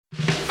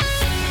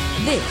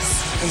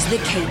This is The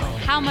Cable.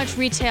 How much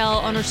retail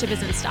ownership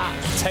is in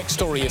stocks? Tech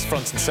story is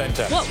front and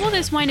centre. What will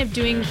this wind up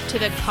doing to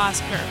the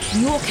cost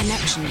curve? Your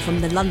connection from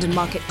the London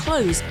market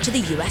close to the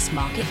US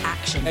market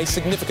action. A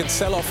significant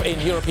sell-off in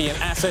European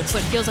assets. So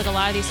it feels like a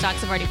lot of these stocks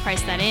have already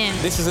priced that in.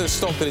 This is a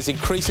stock that is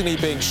increasingly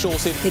being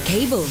shorted. The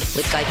Cable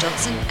with Guy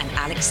Johnson and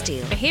Alix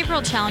Steele.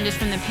 Behavioral challenges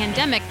from the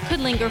pandemic could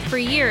linger for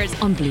years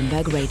On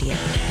Bloomberg Radio.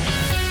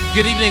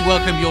 Good evening,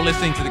 welcome. You're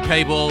listening to The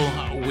Cable.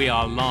 We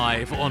are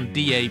live on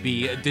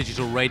DAB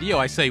Digital Radio.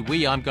 I say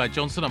we, I'm Guy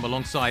Johnson. I'm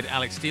alongside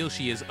Alix Steele.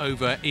 She is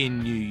over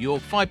in New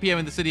York. 5 p.m.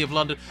 in the City of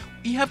London.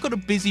 We have got a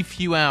busy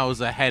few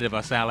hours ahead of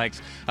us,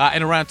 Alix.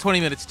 In around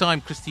 20 minutes'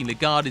 time, Christine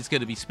Lagarde is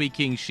going to be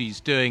speaking.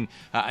 She's doing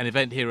an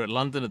event here at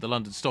London at the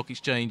London Stock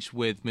Exchange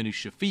with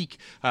Minouche Shafik.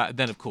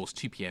 Then, of course,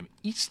 2 p.m.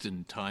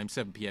 Eastern Time,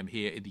 7 p.m.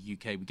 here in the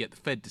UK. We get the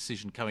Fed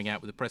decision coming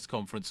out with a press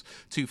conference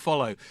to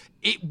follow.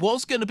 It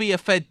was going to be a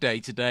Fed day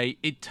today.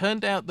 It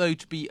turned out, though,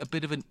 to be a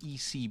bit of an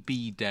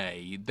ECB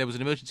day. There was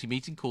an emergency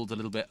meeting called a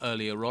little bit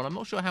earlier on. I'm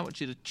not sure how much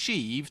it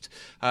achieved,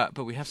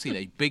 but we have seen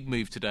a big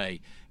move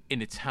today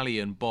in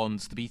Italian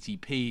bonds. The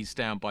BTP's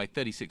down by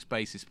 36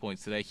 basis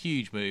points today.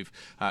 Huge move.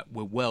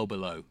 We're well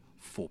below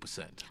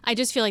 4%. I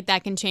just feel like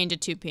that can change at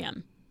 2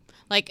 p.m.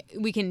 Like,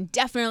 we can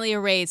definitely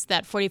erase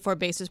that 44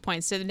 basis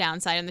points to the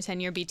downside on the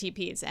 10-year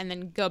BTPs and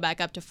then go back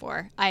up to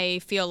 4. I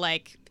feel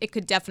like it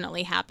could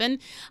definitely happen.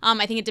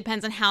 I think it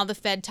depends on how the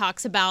Fed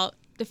talks about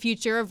the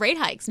future of rate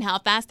hikes and how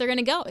fast they're going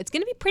to go. It's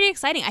going to be pretty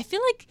exciting. I feel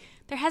like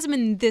there hasn't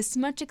been this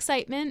much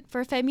excitement for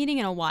a Fed meeting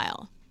in a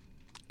while.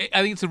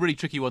 I think it's a really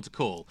tricky one to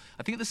call.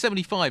 I think the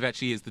 75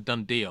 actually is the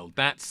done deal.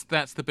 That's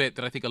the bit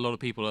that I think a lot of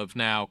people have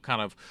now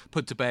kind of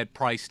put to bed,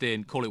 priced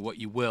in, call it what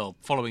you will,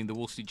 following the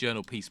Wall Street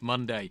Journal piece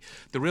Monday.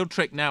 The real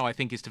trick now, I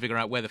think, is to figure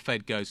out where the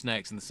Fed goes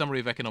next. And the summary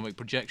of economic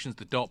projections,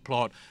 the dot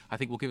plot, I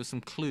think will give us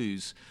some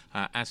clues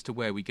as to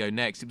where we go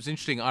next. It was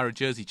interesting, Ira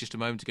Jersey just a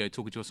moment ago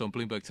talking to us on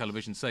Bloomberg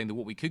Television saying that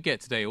what we could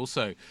get today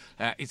also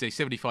is a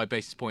 75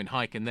 basis point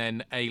hike and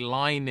then a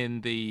line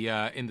in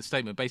the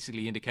statement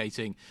basically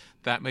indicating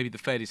that maybe the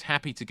Fed is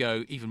happy to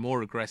go even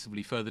more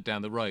aggressively further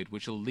down the road,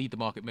 which will lead the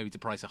market maybe to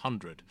price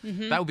 100.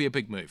 Mm-hmm. That would be a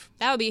big move.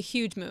 That would be a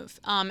huge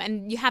move.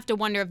 And you have to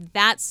wonder if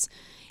that's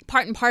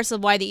part and parcel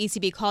of why the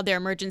ECB called their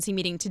emergency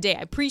meeting today.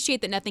 I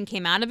appreciate that nothing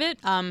came out of it,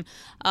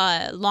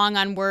 long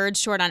on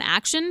words, short on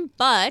action,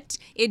 but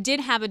it did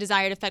have a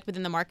desired effect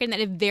within the market and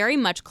that it very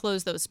much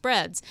closed those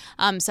spreads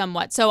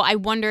somewhat. So I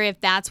wonder if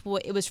that's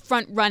what it was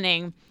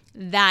front-running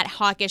that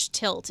hawkish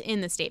tilt in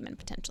the statement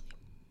potentially.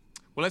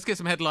 Well, let's get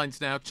some headlines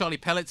now. Charlie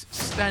Pellet's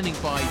standing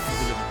by to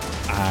deliver.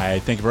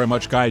 Thank you very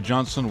much, Guy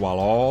Johnson. While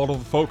all of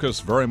the focus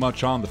very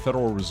much on the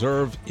Federal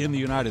Reserve in the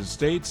United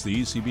States,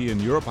 the ECB in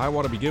Europe, I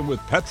want to begin with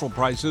petrol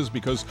prices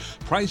because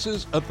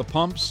prices at the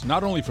pumps,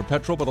 not only for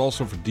petrol but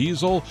also for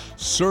diesel,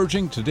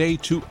 surging today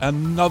to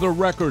another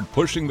record,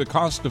 pushing the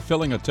cost of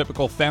filling a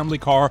typical family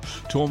car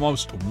to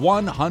almost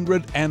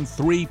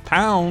 103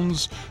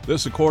 pounds.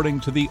 This according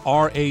to the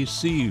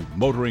RAC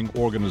motoring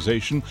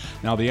organization.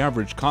 Now, the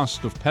average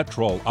cost of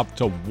petrol up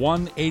to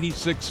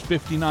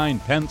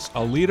 186.59 pence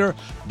a liter.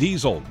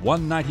 Diesel,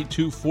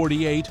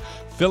 192.48.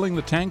 Filling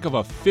the tank of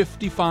a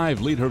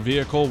 55-liter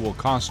vehicle will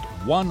cost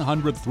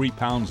 103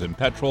 pounds in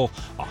petrol,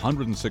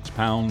 106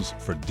 pounds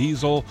for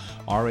diesel.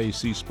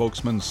 RAC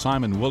spokesman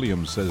Simon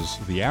Williams says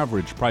the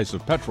average price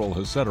of petrol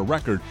has set a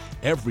record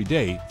every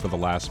day for the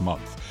last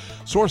month.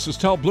 Sources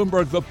tell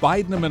Bloomberg the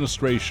Biden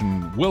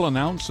administration will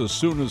announce as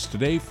soon as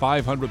today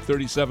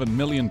 $537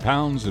 million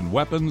in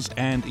weapons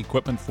and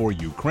equipment for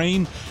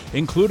Ukraine,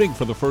 including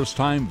for the first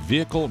time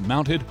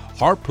vehicle-mounted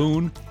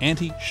Harpoon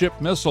anti-ship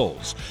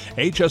missiles.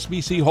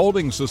 HSBC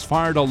Holdings has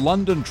fired a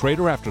London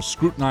trader after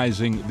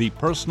scrutinizing the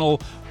personal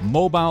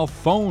mobile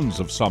phones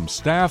of some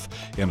staff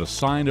in a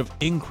sign of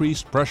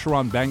increased pressure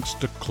on banks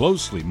to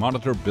closely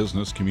monitor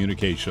business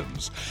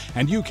communications.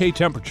 And UK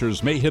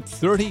temperatures may hit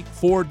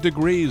 34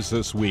 degrees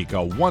this week,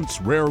 a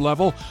once-rare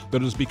level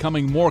that is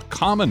becoming more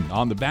common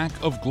on the back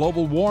of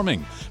global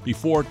warming.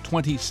 Before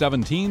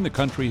 2017, the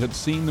country had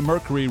seen the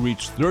mercury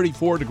reach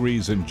 34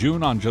 degrees in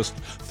June on just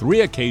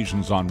 3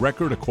 occasions on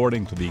record,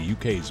 according to the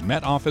UK's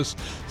Met Office.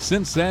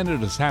 Since then, it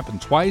has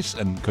happened twice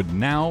and could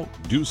now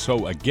do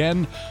so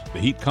again. The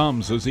heat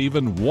comes as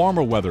even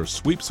warmer weather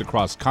sweeps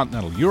across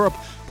continental Europe,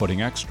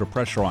 putting extra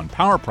pressure on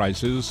power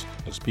prices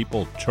as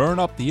people turn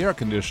up the air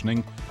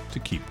conditioning to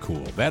keep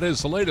cool. That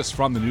is the latest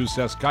from the news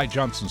desk. Guy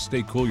Johnson,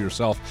 stay cool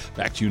yourself.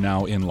 Back to you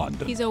now in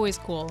London. He's always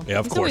cool. Yeah,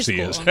 of course he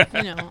is. You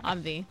know,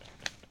 Obvi.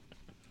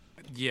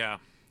 Yeah,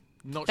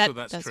 not sure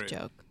that's true. That's a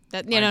joke.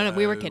 No,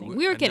 we were kidding.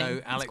 We were kidding.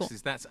 No, Alix, cool.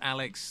 That's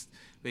Alix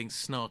being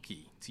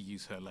snarky, to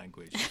use her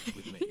language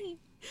with me.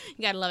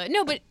 You gotta love it.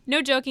 No, but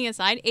no joking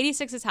aside,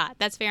 86 is hot.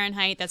 That's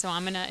Fahrenheit. That's how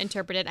I'm gonna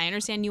interpret it. I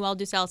understand you all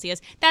do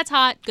Celsius. That's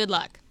hot. Good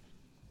luck.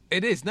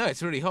 It is. No,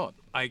 it's really hot.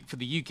 For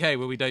the UK,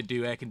 where we don't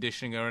do air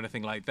conditioning or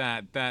anything like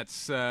that,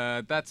 that's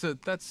an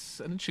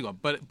interesting one.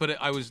 But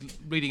I was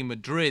reading in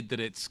Madrid that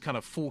it's kind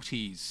of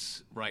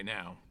 40s right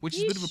now, which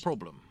is a bit of a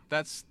problem.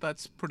 That's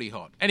pretty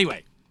hot.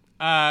 Anyway,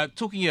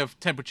 Talking of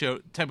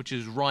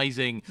temperatures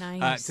rising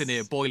to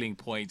near boiling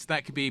points,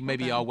 that could be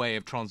maybe our way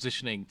of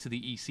transitioning to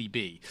the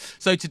ECB.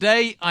 So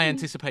today I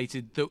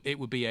anticipated that it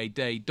would be a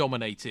day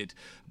dominated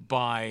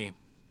by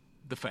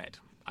the Fed.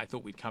 I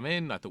thought we'd come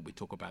in, I thought we'd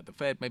talk about the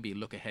Fed, maybe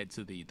look ahead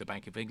to the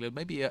Bank of England,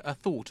 maybe a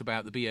thought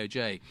about the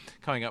BOJ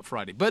coming up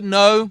Friday. But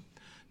no,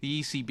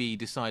 the ECB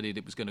decided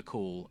it was going to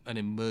call an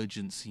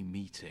emergency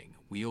meeting.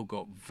 We all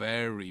got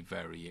very,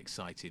 very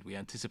excited. We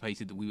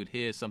anticipated that we would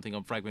hear something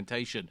on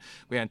fragmentation.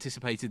 We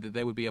anticipated that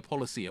there would be a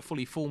policy, a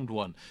fully formed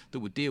one, that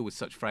would deal with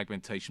such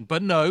fragmentation.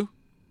 But no,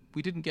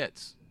 we didn't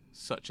get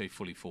such a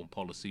fully formed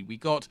policy. We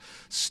got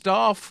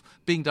staff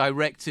being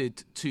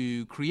directed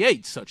to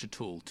create such a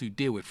tool to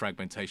deal with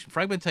fragmentation.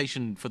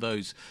 Fragmentation, for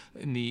those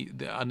in the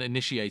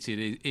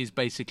uninitiated, is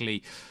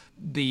basically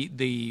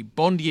the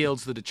bond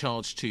yields that are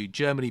charged to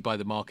Germany by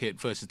the market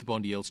versus the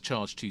bond yields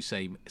charged to,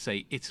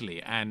 say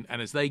Italy. And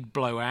as they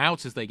blow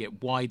out, as they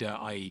get wider,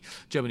 i.e.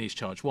 Germany is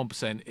charged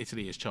 1%,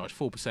 Italy is charged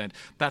 4%,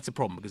 that's a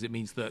problem because it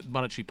means that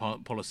monetary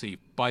policy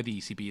by the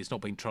ECB is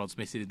not being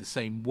transmitted in the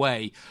same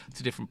way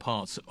to different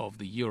parts of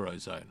the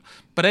Eurozone.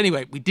 But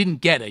anyway, we didn't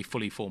get a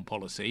fully formed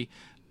policy.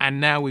 And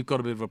now we've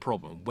got a bit of a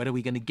problem. When are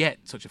we going to get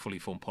such a fully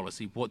formed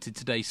policy? What did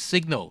today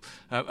signal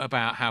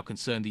about how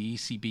concerned the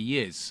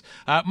ECB is?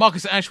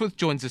 Marcus Ashworth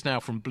joins us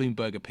now from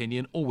Bloomberg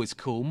Opinion. Always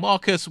cool.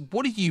 Marcus,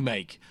 what did you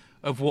make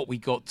of what we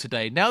got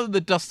today? Now that the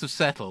dust has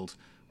settled,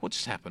 what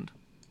just happened?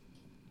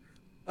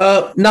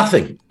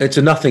 Nothing. It's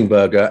a nothing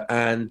burger.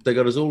 And they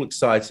got us all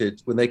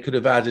excited when they could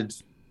have added,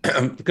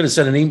 could have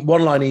sent an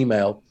one-line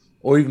email,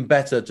 or even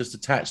better, just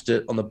attached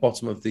it on the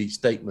bottom of the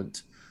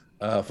statement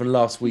from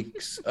last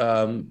week's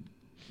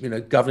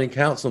governing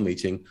council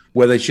meeting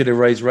where they should have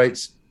raised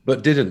rates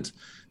but didn't.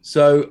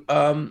 So,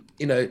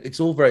 it's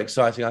all very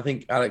exciting. I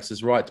think Alix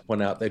is right to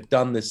point out they've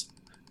done this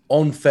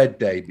on Fed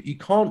Day, but you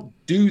can't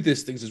do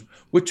this things.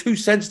 We're too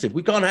sensitive.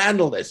 We can't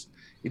handle this.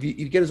 If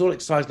you get us all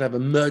excited to have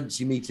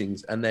emergency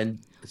meetings and then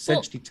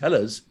essentially tell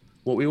us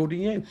what we already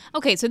knew.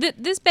 Okay, so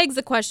this begs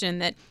the question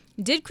that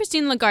did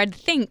Christine Lagarde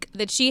think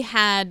that she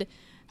had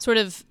sort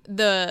of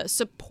the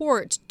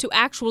support to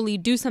actually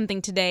do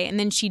something today, and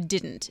then she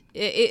didn't?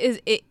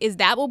 Is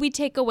that what we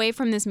take away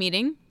from this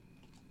meeting?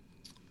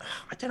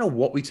 I don't know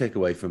what we take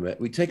away from it.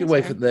 We take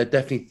away from they're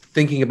definitely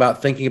thinking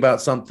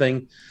about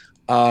something,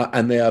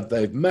 and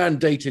they've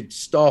mandated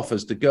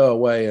staffers to go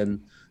away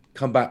and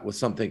come back with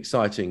something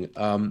exciting.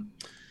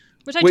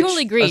 Which I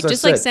totally agree.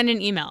 Just like send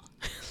an email.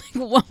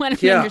 What do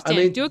we understand? I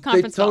mean, do a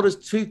conference call.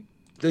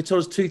 They told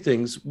us two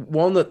things.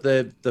 One, that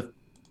the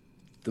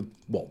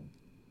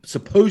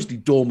supposedly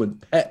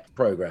dormant PEP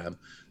program,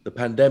 the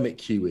pandemic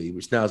QE,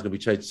 which now is going to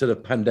be changed, instead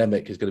of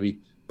pandemic is going to be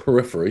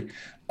periphery,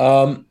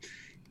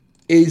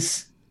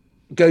 is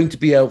going to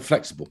be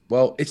flexible.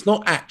 Well, it's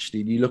not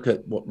actually. You look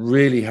at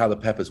how the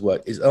peppers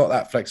work, it's not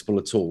that flexible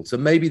at all. So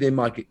maybe they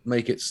might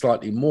make it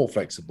slightly more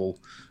flexible,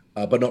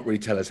 but not really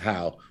tell us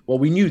how. Well,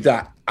 we knew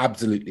that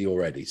absolutely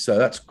already, so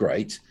that's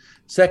great.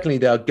 Secondly,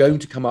 they are going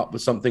to come up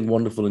with something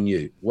wonderful and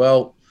new.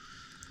 Well,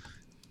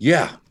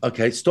 yeah,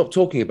 okay, stop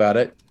talking about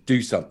it.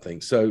 Do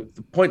something. So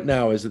the point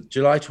now is that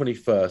July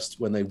 21st,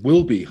 when they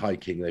will be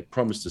hiking, they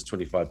promised us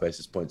 25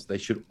 basis points. They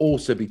should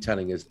also be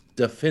telling us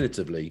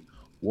definitively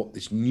what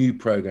this new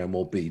program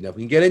will be. Now,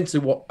 we can get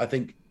into what I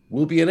think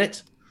will be in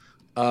it.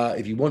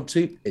 If you want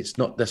to, it's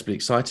not desperately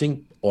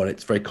exciting or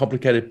it's very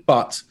complicated,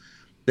 but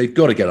they've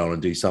got to get on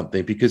and do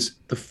something because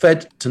the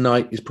Fed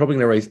tonight is probably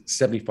going to raise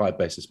 75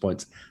 basis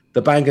points.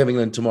 The Bank of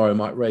England tomorrow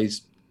might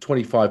raise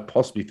 25,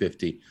 possibly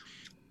 50.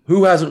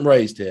 Who hasn't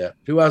raised here?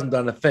 Who hasn't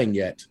done a thing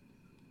yet?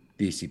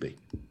 The ECB.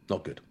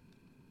 Not good.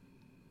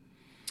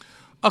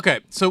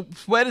 Okay, so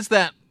where does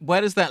that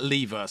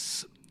leave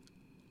us?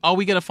 Are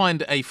we going to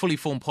find a fully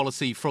formed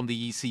policy from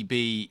the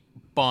ECB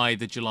by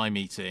the July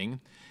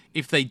meeting?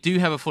 If they do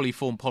have a fully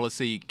formed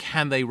policy,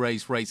 can they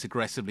raise rates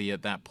aggressively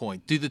at that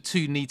point? Do the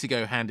two need to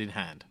go hand in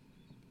hand?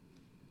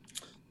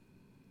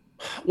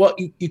 Well,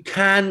 you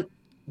can.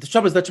 The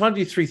trouble is they're trying to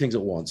do three things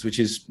at once, which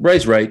is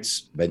raise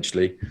rates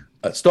eventually,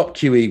 stop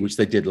QE, which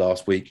they did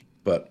last week,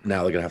 but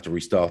now they're going to have to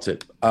restart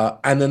it.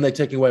 And then they're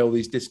taking away all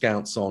these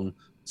discounts on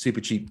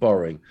super cheap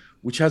borrowing,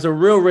 which has a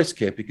real risk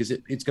here because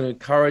it's going to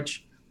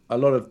encourage a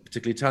lot of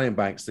particularly Italian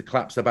banks to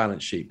collapse their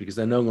balance sheet because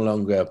they're no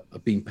longer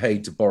being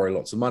paid to borrow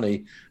lots of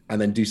money and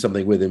then do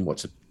something within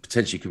what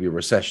potentially could be a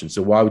recession.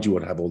 So why would you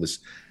want to have all this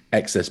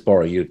excess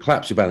borrowing? You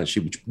collapse your balance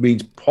sheet, which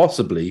means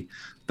possibly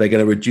they're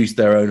going to reduce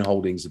their own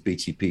holdings of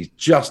BTPs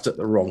just at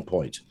the wrong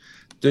point.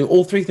 Doing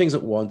all three things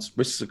at once,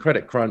 risks a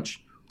credit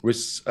crunch,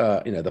 risks,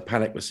 the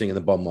panic we're seeing in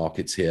the bond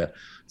markets here.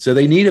 So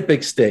they need a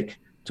big stick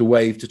to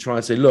wave to try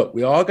and say, look,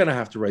 we are going to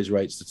have to raise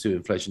rates to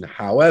inflation.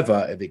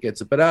 However, if it gets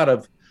a bit out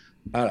of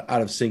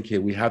sync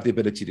here, we have the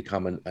ability to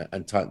come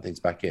and tighten things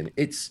back in.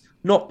 It's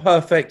not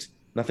perfect.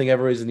 Nothing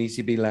ever is in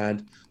ECB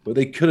land, but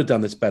they could have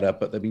done this better.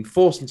 But they've been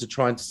forced into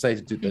trying to say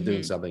they're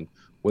doing something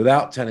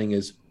without telling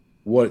us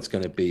what it's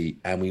going to be.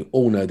 And we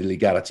all know the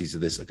legalities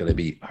of this are going to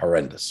be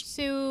horrendous.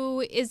 So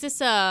is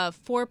this a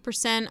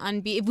 4%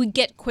 on if we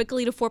get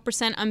quickly to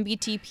 4% on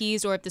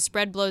BTPs, or if the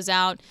spread blows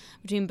out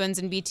between bonds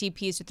and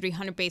BTPs to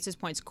 300 basis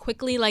points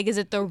quickly, like, is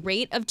it the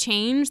rate of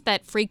change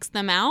that freaks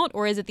them out,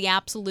 or is it the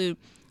absolute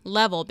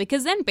level?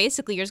 Because then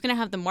basically you're just going to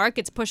have the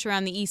markets push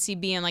around the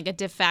ECB in like a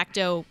de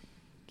facto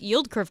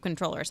yield curve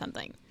control or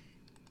something.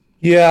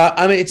 Yeah,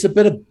 I mean, it's a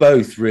bit of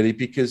both, really,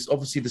 because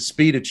obviously the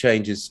speed of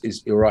change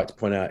is you're right to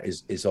point out,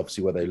 is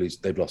obviously where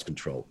they've lost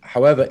control.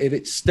 However, if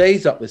it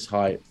stays up this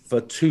high for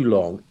too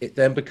long, it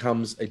then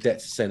becomes a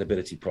debt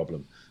sustainability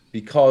problem,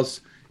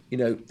 because,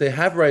 they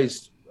have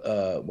raised,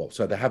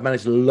 they have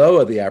managed to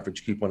lower the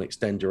average coupon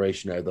extend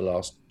duration over the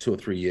last 2 or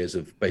 3 years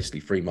of basically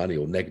free money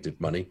or negative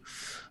money.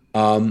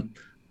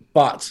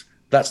 But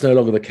that's no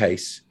longer the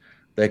case.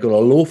 They've got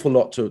an awful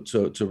lot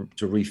to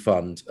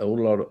refund, a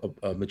lot of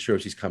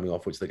maturities coming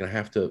off, which they're going to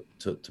have to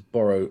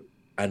borrow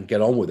and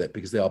get on with it,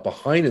 because they are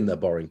behind in their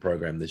borrowing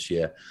program this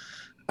year.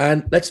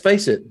 And let's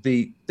face it,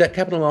 the debt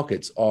capital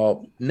markets are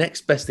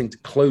next best thing to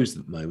close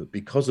at the moment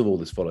because of all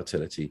this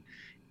volatility.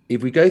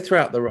 If we go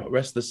throughout the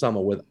rest of the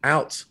summer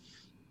without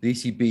the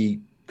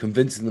ECB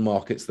convincing the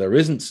markets there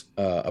isn't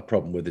a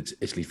problem with its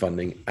Italy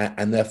funding,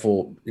 and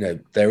therefore,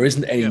 there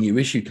isn't any new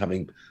issue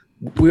coming,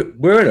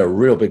 we're in a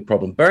real big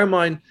problem. Bear in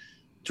mind,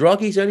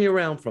 Draghi's only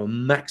around for a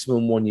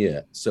maximum 1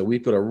 year, so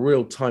we've got a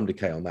real time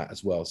decay on that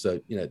as well.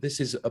 So, this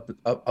is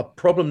a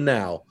problem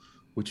now,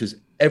 which has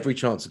every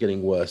chance of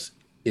getting worse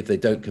if they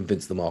don't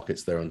convince the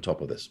markets they're on top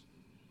of this.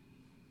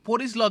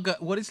 What is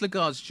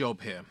Lagarde's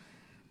job here?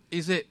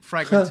 Is it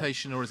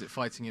fragmentation or is it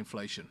fighting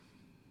inflation?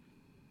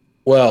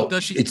 Well,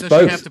 does she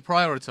both. Have to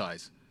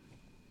prioritize?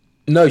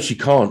 No, she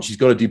can't. She's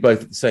got to do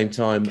both at the same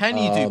time. Can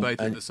you do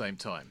both at the same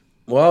time?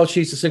 Well,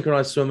 she's a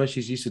synchronized swimmer.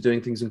 She's used to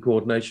doing things in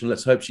coordination.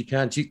 Let's hope she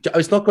can.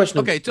 It's not a question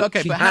of...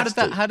 Okay, but how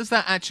does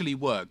that actually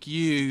work?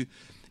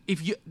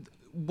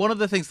 One of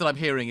the things that I'm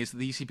hearing is that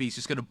the ECB is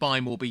just going to buy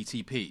more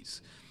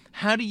BTPs.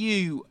 How do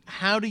you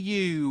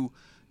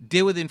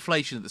deal with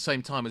inflation at the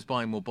same time as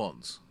buying more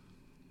bonds?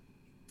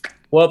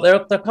 Well, there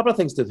are a couple of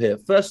things to hear.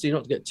 Firstly,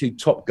 not to get too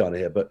Top Gun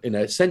here, but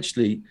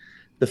essentially,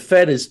 the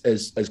Fed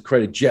has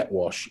created jet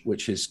wash,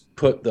 which has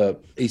put the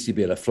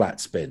ECB in a flat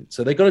spin.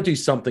 So they've got to do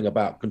something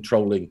about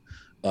controlling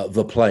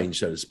the plane,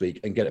 so to speak,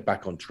 and get it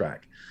back on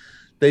track.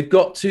 They've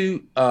got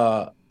to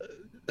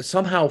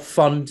somehow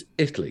fund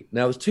Italy.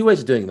 Now, there's two ways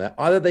of doing that.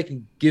 Either they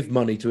can give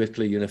money to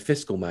Italy in a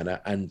fiscal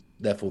manner, and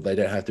therefore they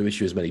don't have to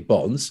issue as many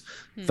bonds.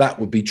 That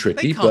would be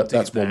tricky, but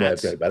that's one way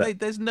of going about it.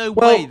 There's no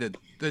way that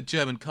the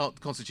German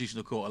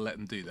Constitutional Court will let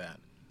them do that.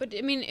 But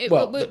I mean,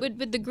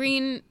 with the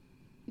green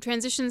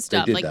transition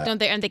stuff, aren't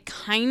they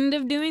kind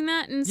of doing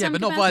that in some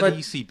but not by the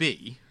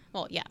ECB.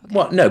 Well, yeah. Okay.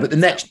 Well, no, but the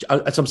next,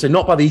 as I'm saying,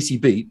 not by the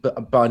ECB,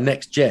 but by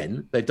next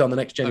gen. They've done the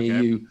next gen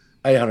EU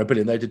 800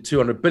 billion. They did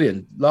 200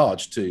 billion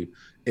large to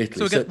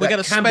Italy. So we're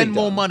going to spend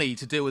more money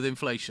to deal with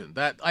inflation.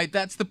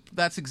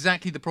 That's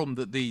exactly the problem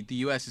that the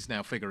US is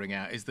now figuring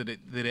out, is that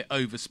it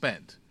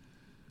overspent.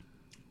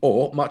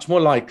 Or, much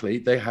more likely,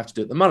 they have to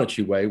do it the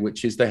monetary way,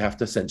 which is they have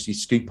to essentially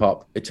scoop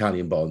up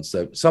Italian bonds.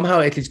 So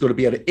somehow Italy's got to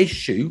be able to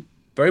issue,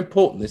 very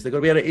important they've got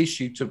to be able to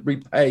issue to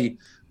repay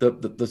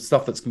the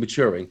stuff that's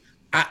maturing,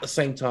 at the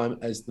same time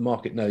as the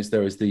market knows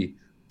there is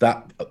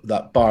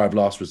that buyer of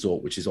last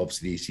resort, which is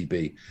obviously the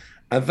ECB.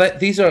 And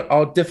these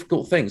are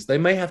difficult things. They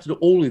may have to do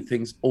all the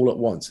things all at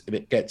once if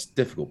it gets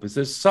difficult, because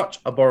there's such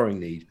a borrowing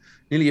need.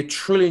 Nearly €1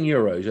 trillion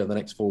over the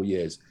next 4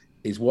 years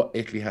is what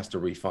Italy has to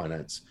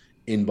refinance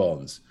in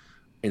bonds.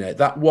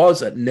 That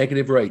was at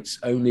negative rates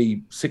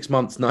only 6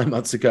 months, 9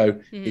 months ago.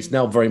 It's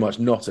now very much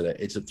not at it.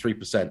 It's at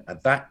 3%. And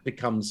that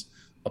becomes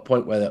a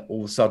point where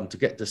all of a sudden, to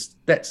get to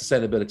debt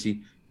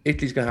sustainability,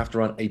 Italy's going to have to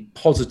run a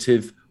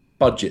positive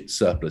budget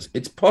surplus.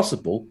 It's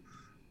possible,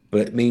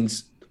 but it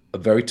means a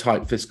very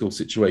tight fiscal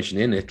situation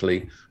in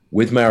Italy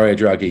with Mario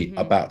Draghi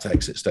about to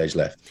exit stage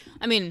left.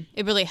 I mean,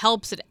 it really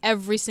helps that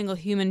every single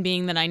human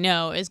being that I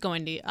know is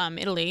going to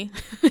Italy,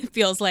 it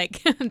feels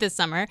like, this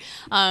summer.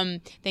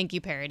 Thank you,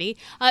 Parody.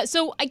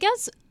 So I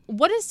guess,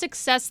 what does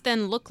success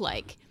then look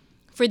like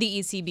for the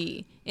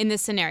ECB in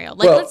this scenario?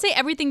 Let's say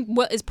everything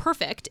is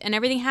perfect and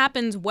everything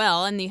happens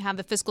well, and you have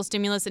the fiscal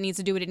stimulus that needs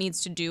to do what it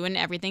needs to do and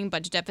everything,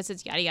 budget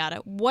deficits, yada, yada.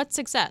 What's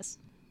success?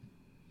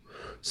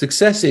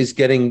 Success is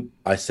getting,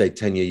 I say,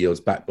 10-year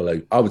yields back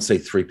below. I would say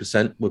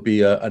 3% would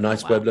be a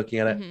nice way of looking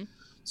at it.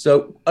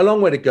 So a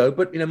long way to go,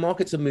 but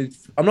markets have moved.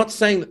 I'm not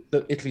saying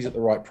that Italy's at the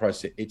right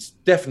price. It's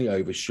definitely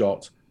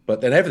overshot,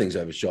 but then everything's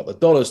overshot. The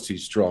dollar's too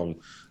strong.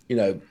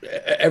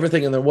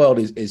 Everything in the world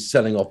is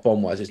selling off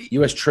bond-wise.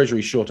 US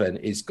Treasury short end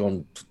is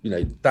gone.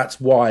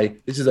 That's why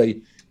this is a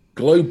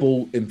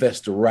global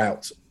investor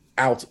route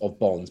out of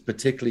bonds,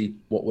 particularly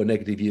what were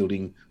negative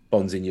yielding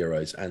bonds in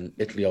euros. And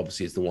Italy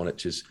obviously is the one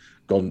that's just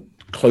gone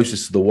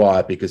closest to the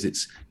wire, because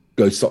it's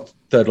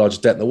third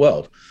largest debt in the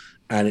world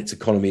and its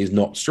economy is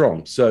not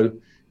strong. So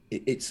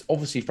it's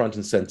obviously front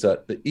and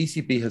center. The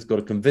ECB has got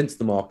to convince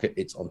the market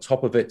it's on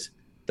top of it,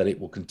 that it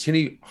will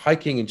continue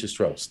hiking interest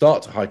rates,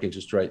 start to hike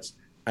interest rates,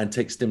 and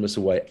take stimulus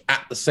away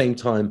at the same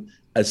time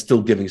as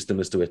still giving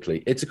stimulus to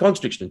Italy. It's a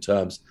contradiction in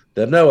terms.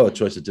 They have no other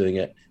choice of doing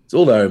it. It's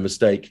all their own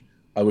mistake.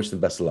 I wish them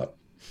best of luck.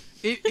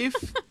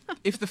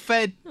 If the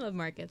Fed, I love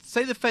markets.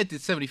 say the Fed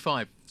did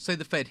 75, say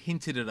the Fed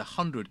hinted at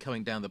 100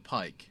 coming down the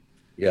pike.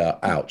 Yeah,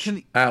 ouch.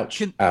 Ouch.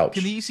 Can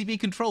the ECB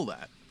control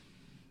that?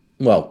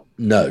 Well,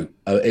 no.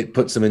 It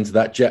puts them into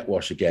that jet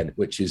wash again,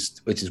 which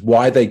is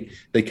why they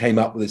came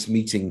up with this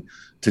meeting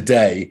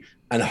today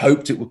and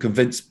hoped it would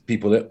convince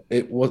people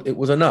it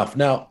was enough.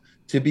 Now,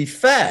 to be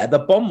fair, the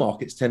bond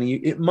market's telling you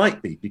it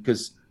might be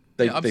because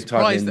they I'm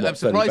tied in. I'm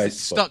surprised it's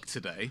stuck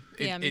today.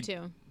 Me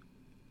too.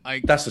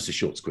 That's just a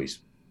short squeeze.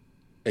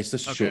 It's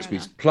just a short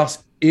squeeze.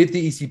 Plus, if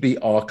the ECB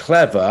are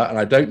clever, and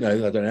I don't know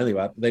anything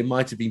about it, they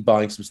might have been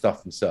buying some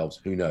stuff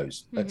themselves. Who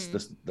knows? Let's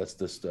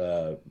just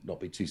not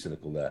be too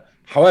cynical there.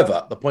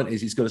 However, the point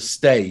is it's got to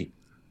stay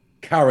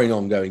carrying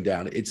on going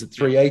down. It's at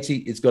 380.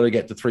 It's got to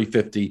get to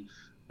 350.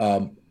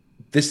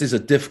 This is a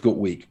difficult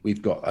week.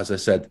 We've got, as I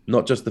said,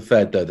 not just the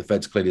Fed, though. The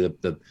Fed's clearly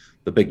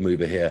the big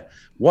mover here.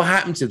 What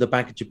happens if the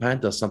Bank of Japan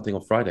does something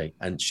on Friday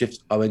and shifts?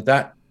 I mean,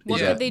 that... What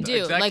could they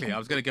do? Exactly. I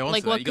was going to go on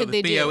to that. You got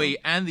the BOE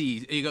and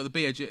you got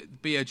the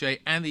BOJ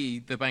and the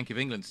Bank of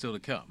England still to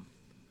come.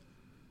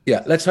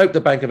 Yeah, let's hope the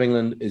Bank of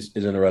England is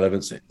an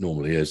irrelevance. It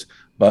normally is.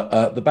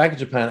 But the Bank of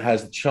Japan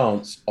has the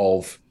chance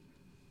of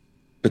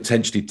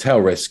potentially tail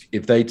risk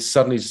if they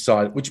suddenly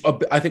decide, which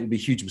I think would be a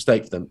huge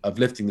mistake for them, of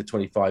lifting the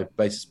 25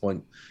 basis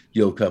point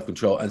yield curve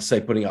control and say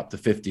putting up to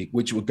 50,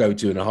 which would go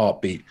to in a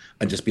heartbeat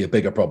and just be a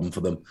bigger problem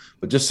for them.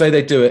 But just say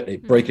they do it, they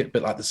break it a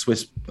bit like the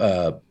Swiss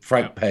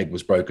franc peg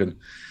was broken.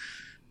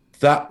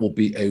 That will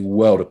be a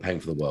world of pain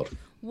for the world.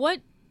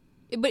 But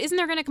isn't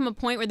there going to come a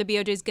point where the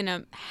BOJ is going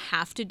to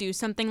have to do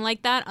something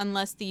like that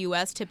unless the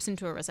U.S. tips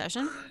into a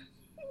recession?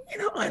 You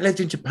know, I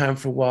lived in Japan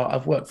for a while.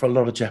 I've worked for a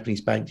lot of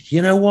Japanese banks.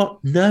 You know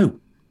what? No.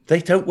 They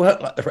don't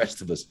work like the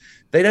rest of us.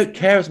 They don't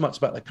care as much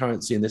about the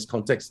currency in this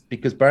context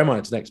because, bear in mind,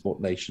 it's an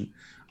export nation.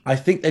 I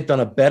think they've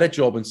done a better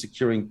job in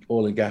securing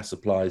oil and gas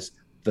supplies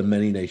than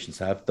many nations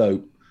have.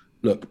 Though,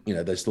 look, you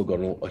know, they've still got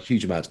a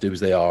huge amount to do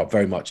because they are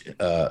very much,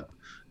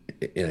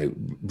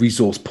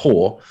 resource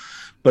poor.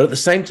 But at the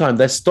same time,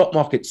 their stock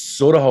market's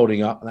sort of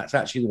holding up, and that's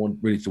actually the one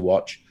really to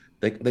watch.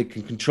 They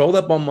can control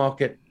their bond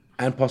market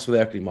and possibly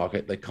their equity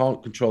market. They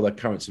can't control their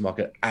currency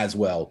market as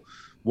well.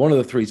 One of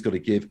the three's got to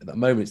give. At the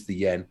moment, it's the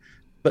yen.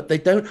 But they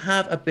don't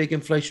have a big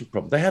inflation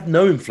problem. They have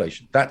no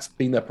inflation. That's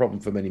been their problem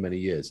for many, many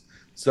years.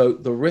 So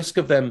the risk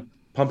of them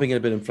pumping in a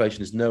bit of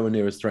inflation is nowhere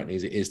near as threatening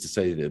as it is to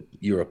say that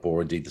Europe or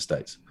indeed the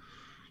States.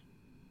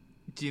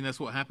 Do you think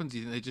that's what happens? Do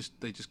you think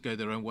they just go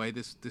their own way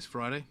this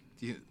Friday?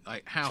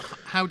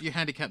 How do you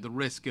handicap the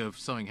risk of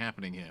something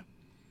happening here?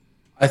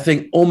 I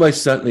think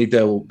almost certainly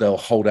they'll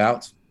hold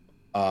out,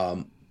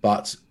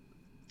 but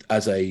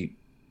as a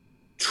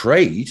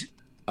trade,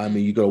 I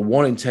mean, you've got a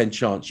 1 in 10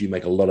 chance you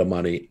make a lot of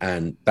money,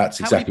 and that's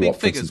exactly what,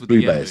 for instance,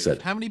 Bloomberg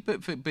said. How many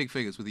big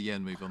figures with the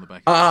yen move on the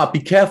back? Be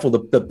careful.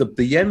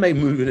 The yen may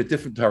move in a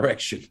different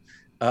direction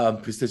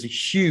because there's a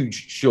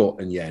huge short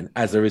in yen,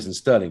 as there is in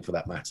sterling for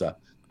that matter.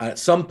 And at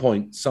some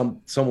point,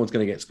 someone's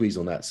going to get squeezed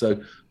on that.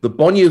 So the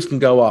bond yields can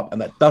go up,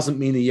 and that doesn't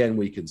mean the yen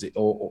weakens it,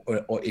 or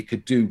it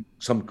could do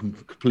something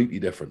completely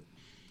different.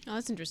 Oh,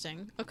 that's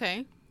interesting.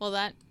 Okay. Well,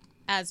 that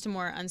adds to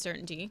more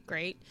uncertainty.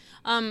 Great.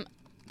 Can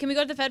we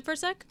go to the Fed for a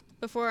sec?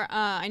 Before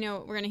I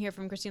know we're going to hear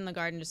from Christine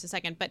Lagarde in just a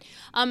second, but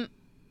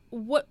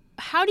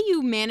how do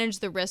you manage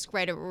the risk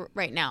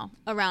right now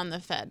around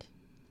the Fed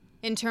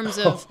in terms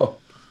of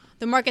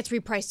the market's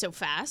repriced so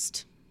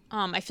fast?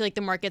 I feel like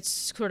the market's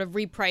sort of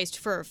repriced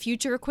for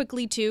future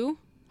quickly too.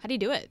 How do you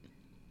do it?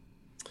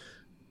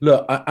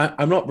 Look,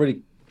 I'm not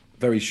really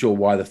very sure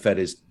why the Fed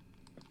has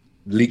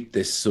leaked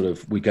this sort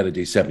of we're going to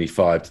do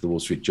 75 to the Wall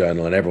Street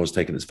Journal, and everyone's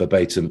taken this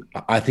verbatim.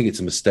 I think it's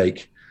a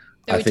mistake.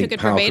 That we took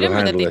it verbatim,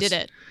 or that they did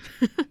it.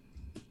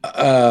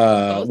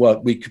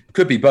 Well, we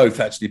could be both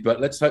actually,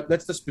 but let's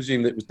just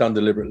presume that it was done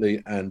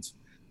deliberately and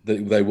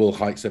that they will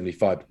hike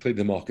 75. Clearly,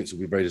 the markets will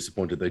be very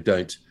disappointed they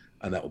don't,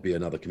 and that will be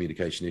another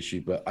communication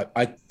issue. But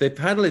they've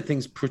handled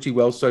things pretty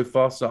well so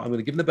far, so I'm going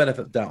to give them the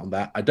benefit of the doubt on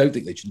that. I don't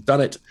think they should have done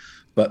it,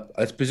 but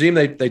let's presume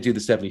they do the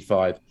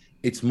 75.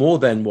 It's more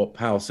than what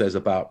Powell says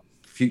about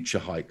future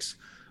hikes,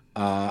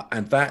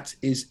 and that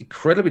is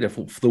incredibly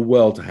difficult for the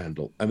world to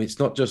handle. I mean, it's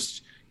not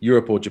just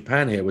Europe or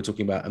Japan here. We're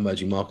talking about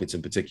emerging markets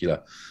in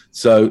particular.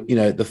 So, you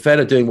know, the Fed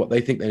are doing what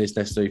they think is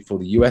necessary for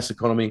the US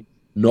economy,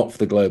 not for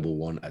the global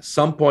one. At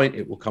some point,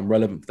 it will come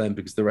relevant for them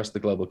because the rest of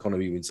the global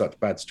economy is in such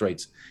bad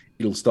straits,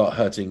 it'll start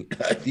hurting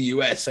the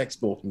US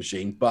export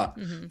machine. But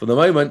for the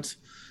moment,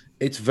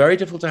 it's very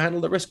difficult to handle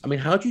the risk. I mean,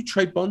 how do you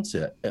trade bonds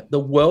here? The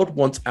world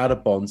wants out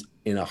of bonds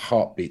in a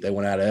heartbeat. They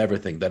want out of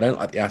everything. They don't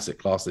like the asset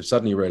class. They've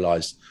suddenly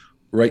realized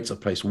rates are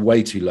placed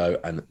way too low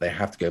and they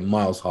have to go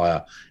miles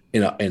higher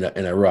in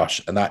a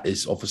rush, and that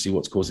is obviously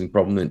what's causing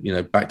problem.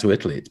 And back to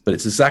Italy, but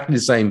it's exactly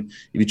the same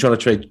if you're trying to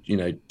trade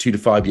 2 to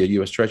 5 year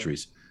US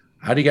Treasuries.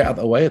 How do you get out of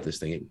the way of this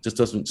thing? It just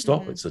doesn't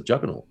stop. It's a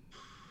juggernaut.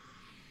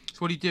 So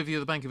what do you do if you're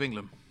the Bank of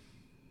England?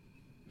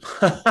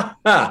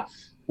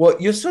 Well,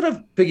 you're sort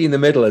of big in the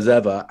middle as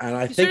ever, and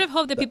I You think sort of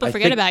hope that people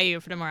forget about you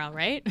for tomorrow,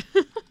 right?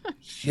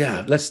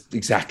 Yeah,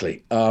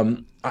 exactly.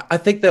 I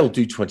think they'll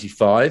do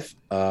 25,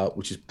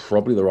 which is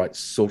probably the right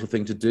sort of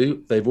thing to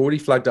do. They've already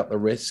flagged up the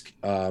risk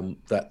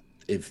that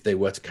if they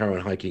were to carry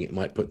on hiking, it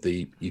might put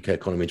the UK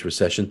economy into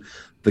recession.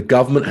 The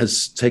government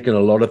has taken a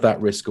lot of that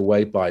risk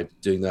away by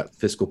doing that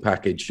fiscal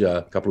package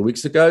a couple of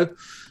weeks ago.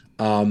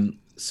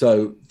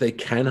 So they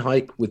can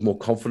hike with more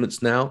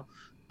confidence now.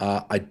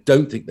 I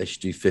don't think they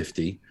should do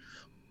 50.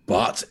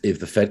 But if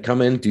the Fed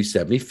come in, do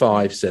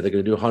 75, say they're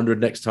going to do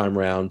 100 next time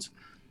round,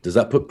 does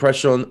that put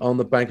pressure on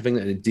the Bank of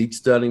England? And indeed,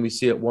 sterling we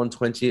see at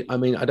 120. I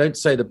mean, I don't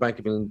say the Bank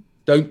of England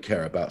don't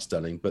care about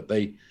sterling, but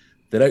they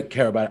don't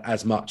care about it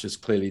as much as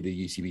clearly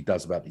the ECB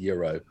does about the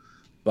euro.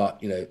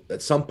 But,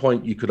 at some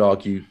point you could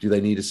argue, do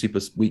they need a super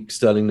weak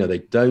sterling? No, they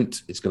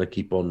don't. It's going to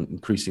keep on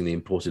increasing the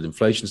imported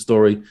inflation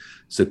story.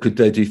 So could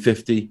they do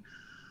 50?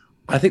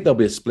 I think there'll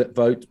be a split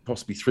vote,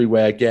 possibly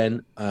three-way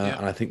again.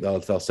 And I think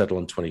they'll settle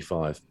on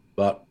 25.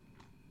 But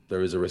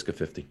there is a risk of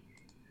 50.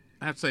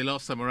 I have to say,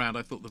 last time around,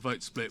 I thought the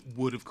vote split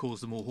would have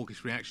caused a more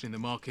hawkish reaction in the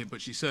market, but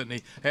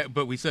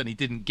we certainly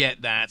didn't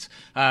get that.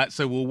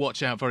 So we'll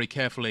watch out very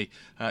carefully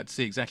to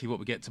see exactly what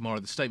we get tomorrow.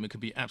 The statement could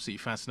be absolutely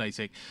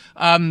fascinating.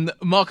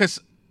 Marcus,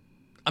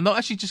 I'm not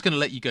actually just going to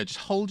let you go. Just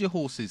hold your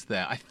horses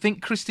there. I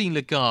think Christine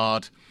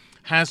Lagarde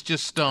has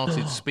just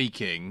started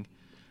speaking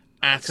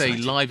at a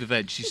live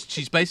event.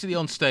 She's basically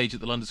on stage at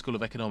the London School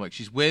of Economics.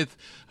 She's with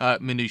Dame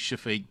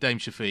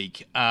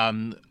Shafiq.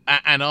 And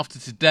after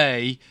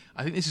today,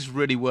 I think this is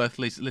really worth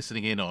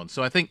listening in on.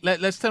 So I think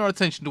let's turn our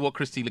attention to what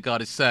Christine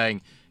Lagarde is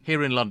saying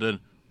here in London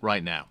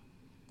right now.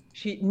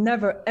 She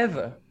never,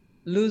 ever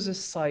loses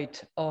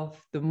sight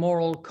of the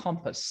moral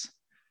compass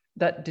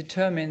that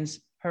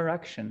determines her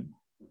action.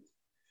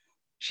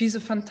 She's a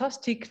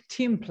fantastic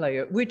team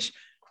player, which,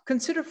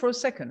 consider for a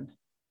second,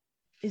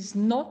 is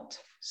not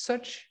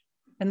such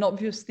an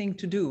obvious thing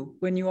to do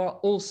when you are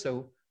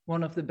also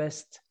one of the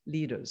best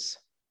leaders.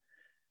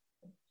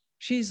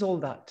 She's all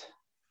that.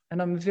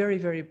 And I'm very,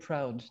 very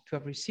proud to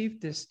have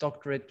received this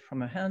doctorate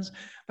from her hands,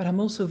 but I'm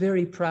also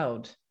very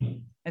proud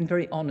and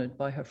very honored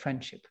by her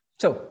friendship.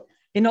 So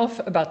enough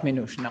about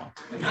Minouche now.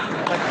 But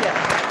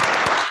yeah.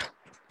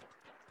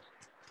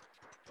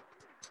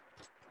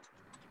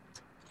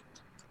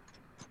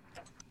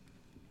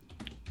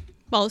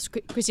 Well,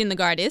 Christine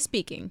Lagarde is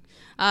speaking.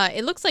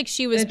 It looks like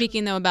she was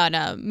speaking, though, about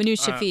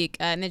Minouche Shafiq,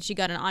 and then she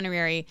got an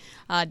honorary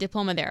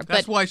diploma there.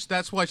 That's why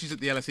she's at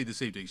the LSE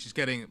this evening. She's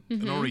getting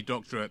an honorary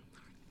doctorate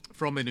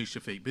from Minouche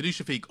Shafiq.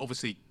 Minouche Shafiq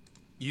obviously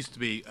used to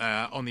be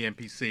on the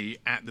MPC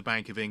at the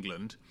Bank of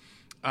England.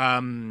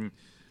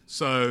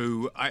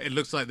 So it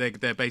looks like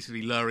they're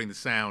basically lowering the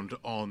sound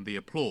on the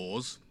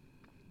applause.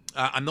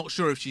 I'm not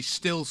sure if she's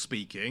still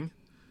speaking.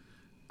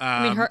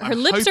 I mean, her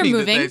lips are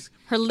moving.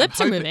 Her lips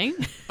are moving.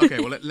 Okay,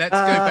 well, let's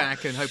go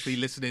back and hopefully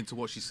listen into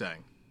what she's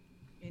saying.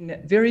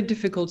 In very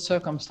difficult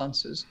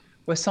circumstances,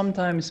 where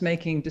sometimes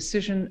making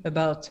decision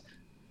about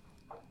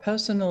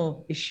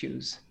personal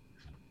issues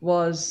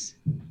was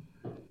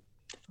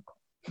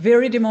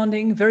very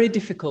demanding, very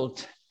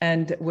difficult,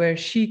 and where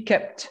she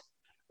kept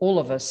all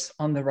of us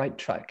on the right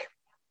track.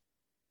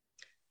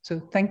 So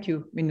thank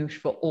you, Minouche,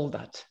 for all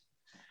that.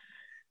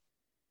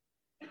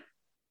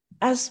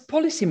 As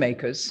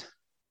policymakers,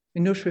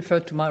 Minouche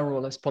referred to my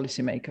role as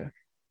policymaker.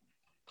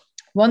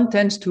 One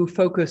tends to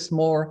focus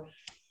more,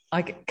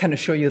 I can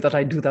assure you that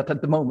I do that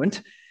at the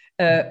moment,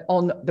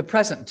 on the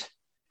present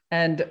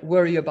and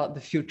worry about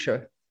the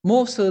future,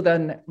 more so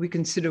than we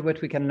consider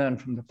what we can learn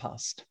from the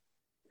past.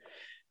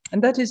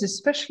 And that is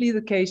especially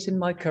the case in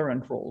my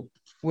current role,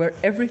 where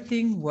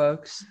everything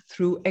works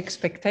through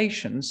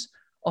expectations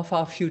of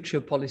our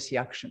future policy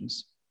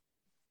actions.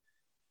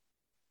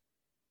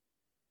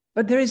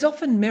 But there is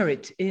often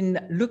merit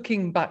in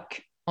looking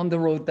back on the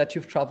road that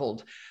you've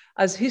traveled,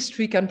 as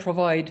history can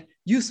provide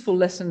useful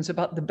lessons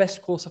about the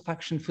best course of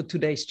action for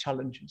today's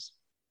challenges.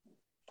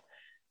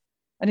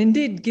 And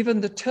indeed, given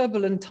the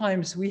turbulent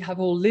times we have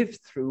all lived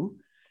through,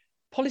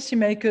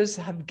 policymakers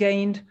have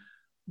gained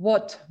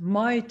what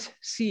might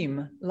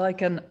seem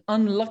like an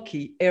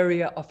unlucky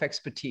area of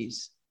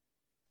expertise.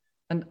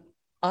 And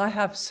I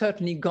have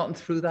certainly gone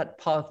through that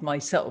path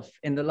myself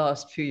in the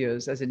last few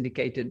years, as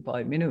indicated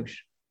by Minouche.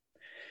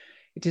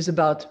 It is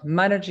about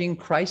managing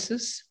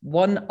crisis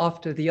one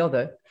after the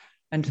other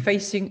and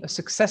facing a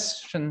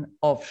succession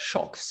of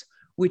shocks,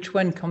 which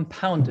when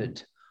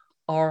compounded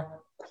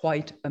are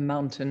quite a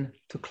mountain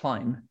to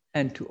climb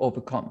and to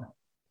overcome.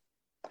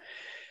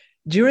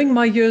 During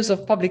my years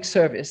of public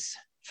service,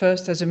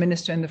 first as a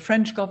minister in the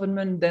French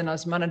government, then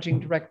as managing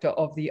director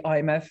of the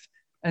IMF,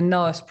 and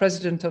now as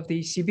president of the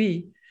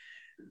ECB,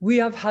 we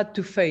have had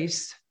to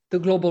face the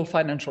global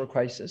financial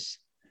crisis,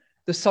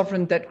 the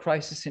sovereign debt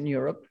crisis in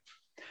Europe,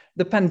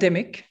 the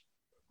pandemic,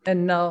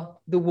 and now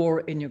the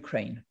war in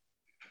Ukraine.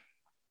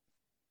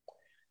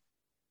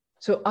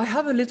 So I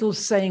have a little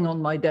saying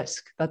on my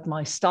desk that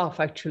my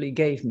staff actually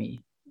gave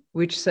me,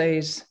 which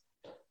says,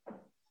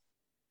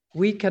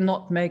 we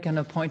cannot make an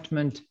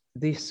appointment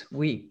this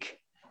week.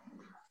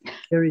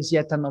 there is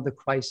yet another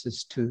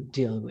crisis to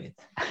deal with.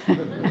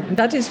 And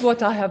that is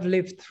what I have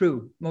lived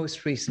through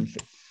most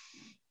recently.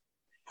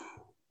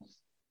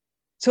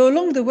 So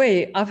along the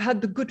way, I've had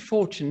the good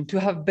fortune to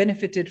have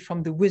benefited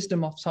from the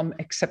wisdom of some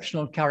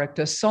exceptional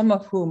characters, some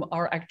of whom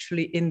are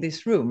actually in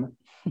this room,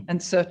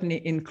 and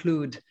certainly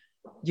include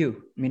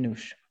you,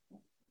 Minouche.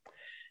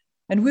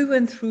 And we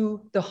went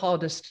through the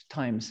hardest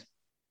times.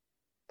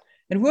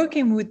 And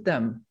working with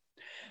them,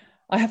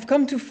 I have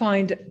come to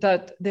find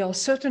that there are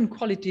certain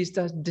qualities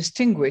that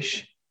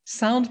distinguish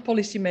sound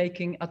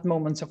policymaking at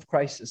moments of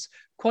crisis,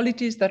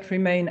 qualities that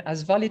remain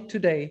as valid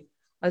today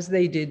as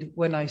they did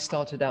when I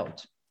started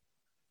out.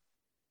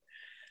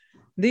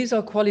 These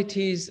are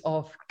qualities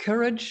of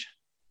courage,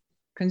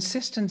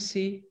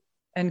 consistency,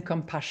 and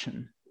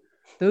compassion.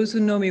 Those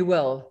who know me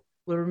well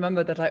will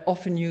remember that I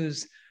often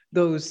use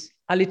those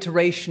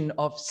alliteration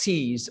of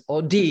C's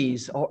or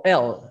D's or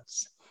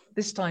L's.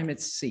 This time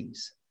it's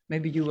C's.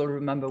 Maybe you will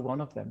remember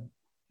one of them.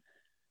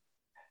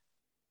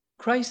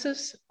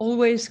 Crises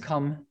always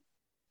come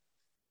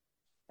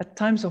at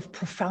times of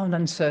profound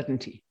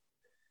uncertainty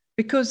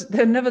because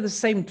they're never the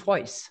same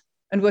twice.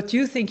 And what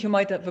you think you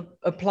might have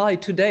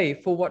applied today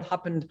for what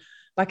happened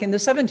back in the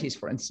 70s,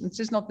 for instance,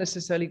 is not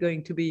necessarily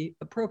going to be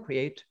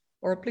appropriate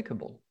or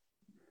applicable.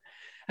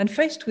 And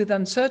faced with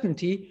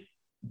uncertainty,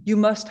 you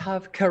must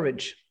have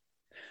courage.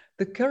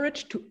 The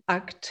courage to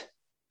act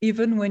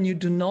even when you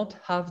do not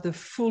have the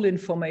full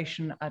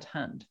information at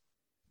hand,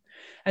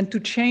 and to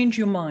change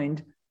your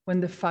mind when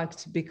the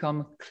facts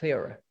become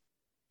clearer.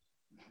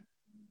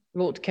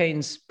 Lord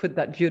Keynes put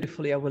that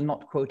beautifully. I will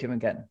not quote him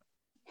again.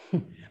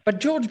 But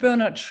George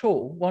Bernard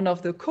Shaw, one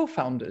of the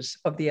co-founders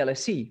of the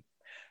LSE,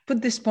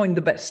 put this point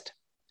the best.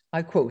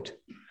 I quote,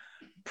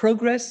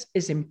 "Progress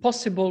is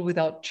impossible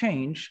without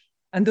change,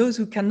 and those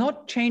who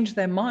cannot change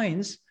their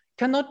minds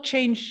cannot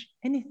change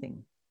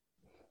anything."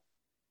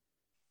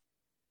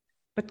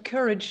 But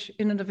courage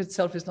in and of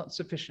itself is not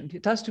sufficient.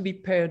 It has to be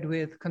paired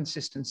with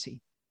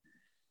consistency.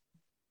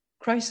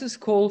 Crises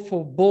call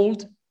for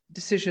bold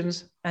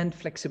decisions and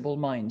flexible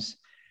minds,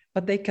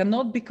 but they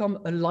cannot become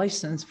a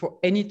license for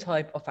any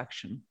type of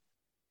action.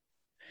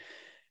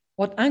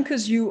 What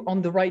anchors you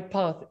on the right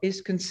path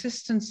is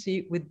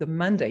consistency with the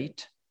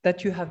mandate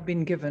that you have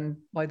been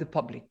given by the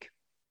public,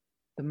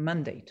 the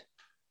mandate.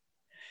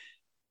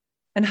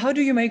 And how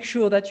do you make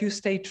sure that you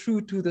stay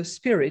true to the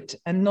spirit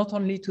and not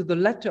only to the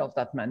letter of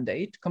that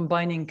mandate,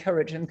 combining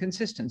courage and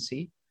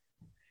consistency?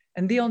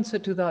 And the answer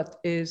to that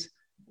is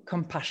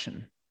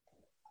compassion.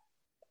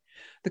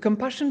 The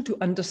compassion to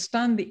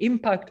understand the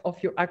impact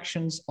of your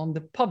actions on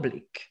the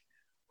public,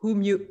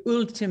 whom you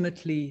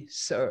ultimately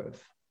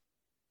serve.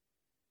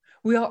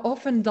 We are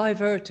often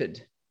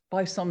diverted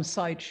by some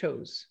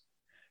sideshows,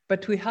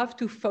 but we have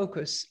to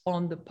focus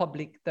on the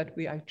public that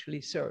we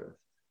actually serve.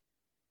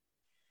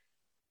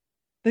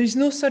 There is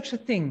no such a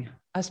thing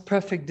as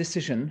perfect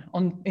decision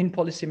in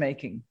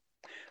policymaking,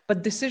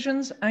 but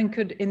decisions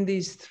anchored in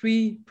these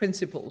three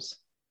principles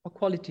or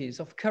qualities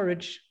of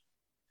courage,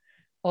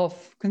 of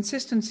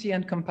consistency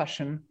and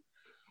compassion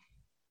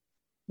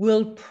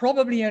will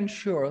probably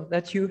ensure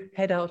that you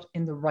head out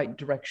in the right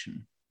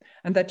direction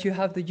and that you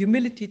have the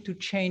humility to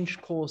change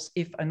course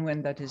if and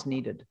when that is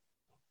needed.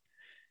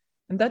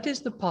 And that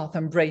is the path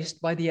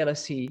embraced by the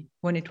LSE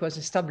when it was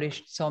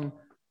established some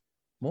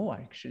more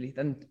actually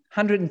than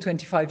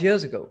 125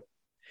 years ago.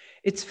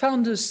 Its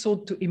founders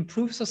sought to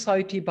improve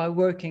society by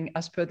working,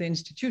 as per the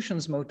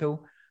institution's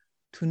motto,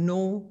 to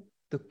know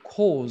the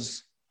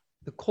causes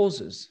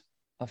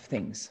of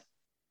things.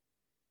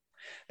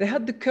 They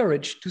had the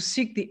courage to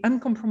seek the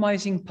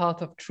uncompromising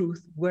path of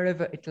truth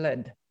wherever it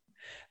led.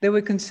 They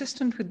were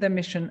consistent with their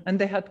mission, and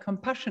they had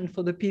compassion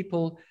for the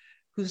people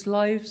whose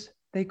lives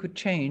they could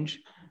change,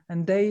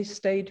 and they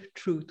stayed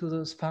true to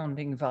those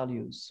founding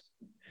values.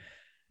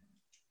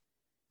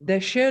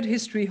 Their shared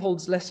history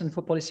holds lesson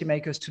for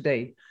policymakers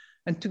today,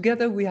 and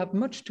together we have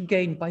much to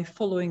gain by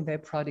following their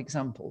proud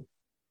example.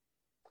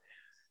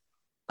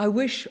 I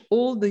wish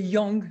all the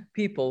young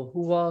people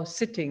who are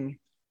sitting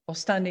or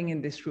standing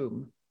in this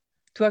room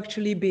to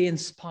actually be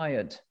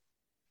inspired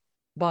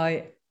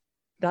by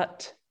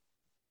that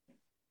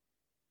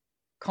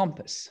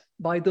compass,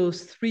 by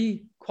those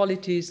three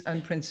qualities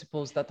and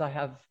principles that I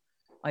have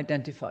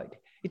identified.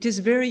 It is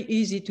very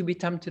easy to be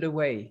tempted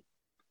away.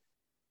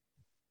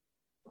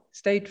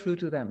 Stay true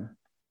to them,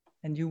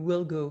 and you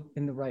will go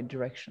in the right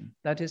direction.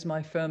 That is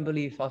my firm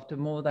belief after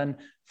more than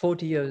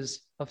 40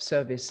 years of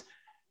service,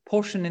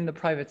 portion in the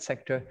private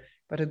sector,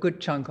 but a good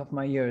chunk of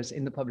my years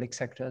in the public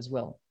sector as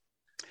well.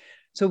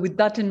 So with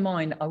that in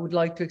mind, I would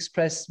like to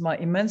express my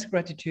immense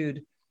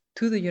gratitude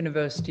to the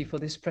university for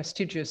this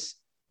prestigious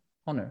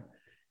honor,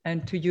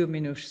 and to you,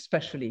 Minouche,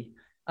 especially,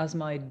 as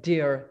my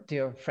dear,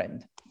 dear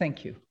friend.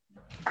 Thank you.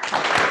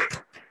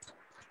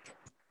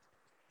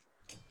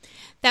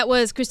 That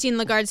was Christine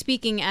Lagarde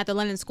speaking at the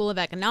London School of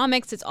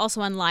Economics. It's also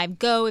on Live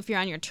Go if you're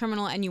on your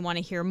terminal and you want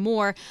to hear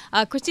more.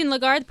 Christine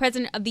Lagarde,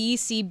 president of the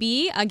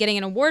ECB, getting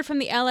an award from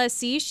the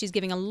LSE. She's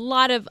giving a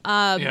lot of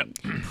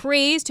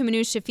praise to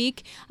Minouche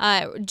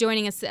Shafik,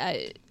 joining us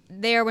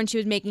there when she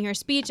was making her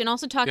speech, and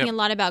also talking Yep. a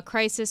lot about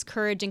crisis,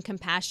 courage, and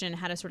compassion,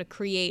 how to sort of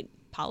create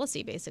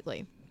policy,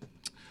 basically.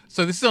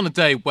 So this is on a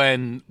day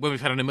when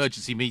we've had an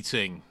emergency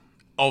meeting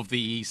of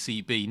the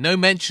ECB. No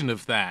mention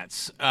of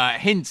that.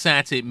 Hints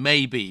at it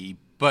maybe,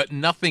 but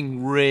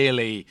nothing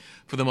really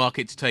for the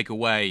market to take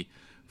away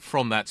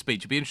from that speech.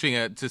 It'd be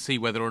interesting to see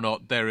whether or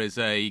not there is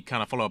a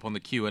kind of follow-up on the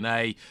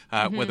Q&A,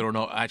 whether or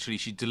not actually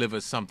she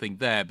delivers something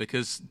there,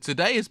 because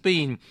today has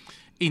been,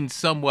 in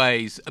some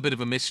ways, a bit of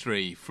a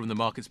mystery from the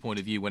market's point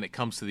of view when it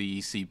comes to the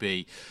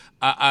ECB.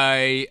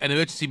 An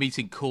emergency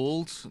meeting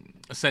called,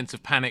 a sense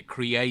of panic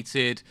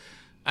created,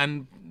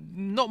 and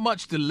not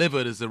much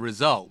delivered as a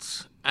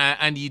result.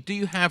 And you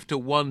do have to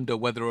wonder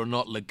whether or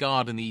not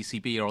Lagarde and the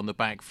ECB are on the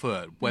back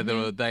foot,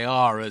 whether they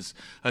are, as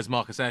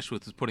Marcus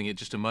Ashworth was putting it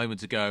just a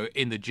moment ago,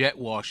 in the jet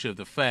wash of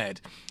the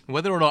Fed,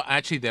 whether or not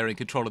actually they're in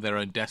control of their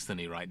own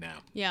destiny right now.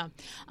 Yeah.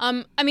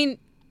 I mean,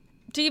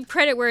 to give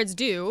credit where it's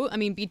due, I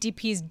mean,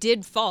 BTPs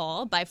did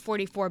fall by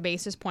 44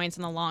 basis points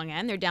on the long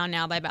end. They're down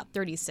now by about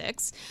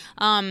 36.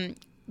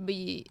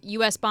 The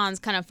U.S. bonds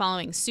kind of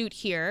following suit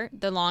here,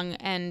 the long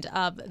end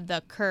of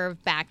the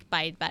curve backed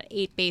by about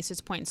 8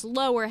 basis points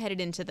lower,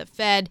 headed into the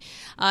Fed.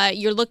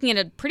 You're looking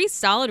at a pretty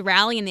solid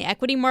rally in the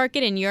equity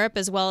market in Europe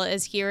as well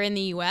as here in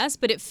the U.S.,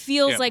 but it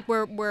feels like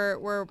we're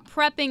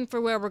prepping for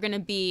where we're going to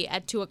be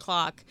at 2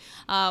 o'clock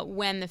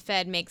when the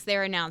Fed makes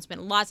their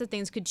announcement. Lots of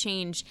things could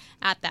change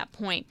at that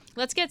point.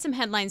 Let's get some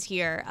headlines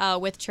here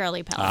with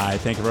Charlie Pell.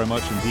 Thank you very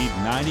much indeed.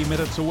 90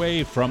 minutes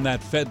away from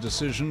that Fed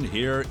decision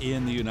here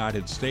in the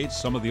United States.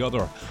 Some of the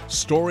other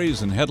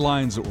stories and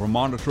headlines that we're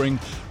monitoring: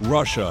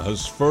 Russia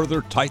has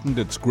further tightened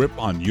its grip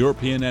on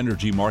European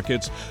energy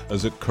markets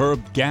as it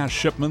curbed gas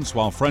shipments,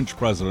 while French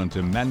President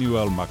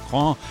Emmanuel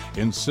Macron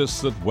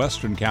insists that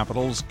Western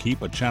capitals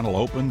keep a channel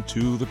open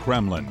to the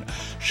Kremlin.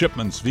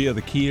 Shipments via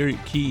the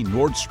key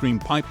Nord Stream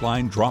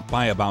pipeline dropped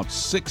by about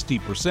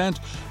 60%,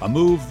 a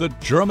move that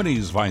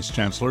Germany's vice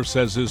chancellor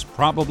says is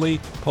probably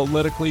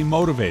politically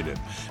motivated.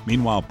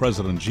 Meanwhile,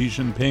 President Xi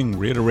Jinping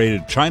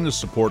reiterated China's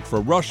support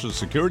for Russia's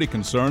security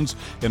concerns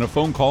in a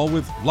phone call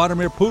with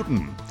Vladimir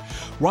Putin.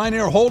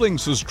 Ryanair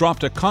Holdings has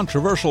dropped a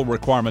controversial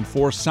requirement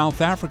for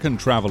South African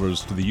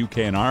travelers to the UK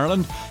and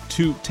Ireland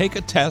to take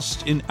a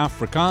test in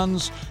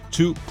Afrikaans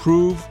to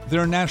prove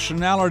their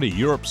nationality.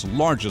 Europe's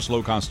largest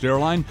low-cost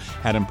airline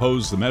had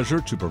imposed the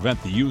measure to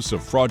prevent the use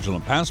of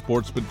fraudulent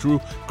passports, but drew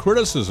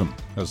criticism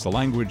as the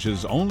language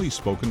is only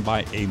spoken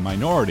by a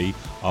minority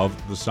of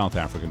the South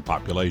African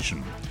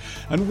population.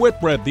 And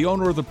Whitbread, the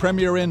owner of the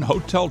Premier Inn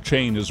hotel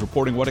chain, is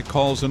reporting what it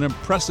calls an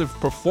impressive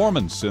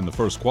performance in the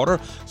first quarter,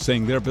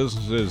 saying their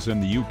businesses in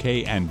the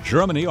UK and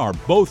Germany are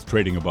both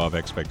trading above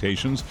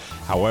expectations.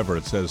 However,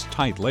 it says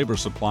tight labor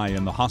supply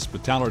in the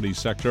hospitality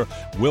sector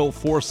will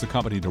force the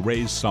company to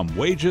raise some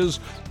wages,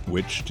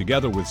 which,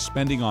 together with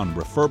spending on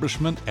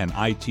refurbishment and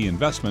IT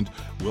investment,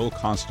 will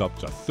cost up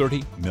to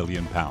 £30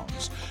 million.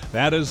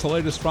 That is the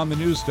latest from the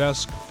news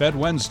desk. Fed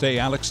Wednesday.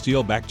 Alix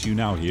Steele, back to you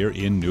now here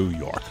in New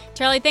York.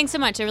 Charlie, thanks so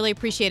much. I really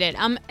appreciate it.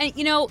 And,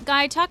 you know,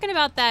 Guy, talking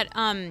about that,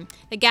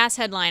 the gas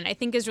headline, I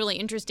think is really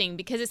interesting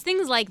because it's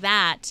things like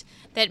that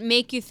that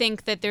make you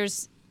think that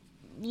there's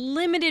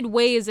limited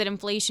ways that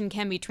inflation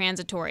can be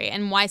transitory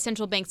and why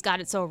central banks got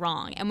it so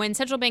wrong. And when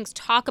central banks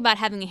talk about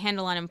having a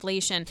handle on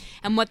inflation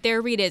and what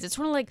their read is, it's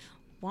sort of like,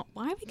 why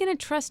are we going to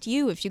trust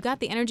you if you got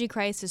the energy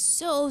crisis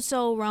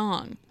so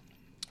wrong?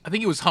 I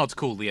think it was hard to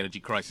call the energy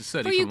crisis,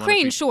 certainly for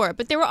Ukraine, sure,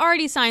 but there were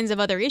already signs of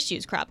other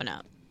issues cropping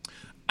up.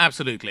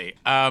 Absolutely.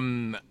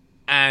 And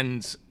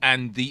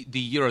the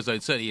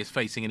Eurozone certainly is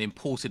facing an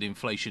imported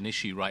inflation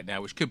issue right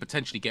now, which could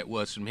potentially get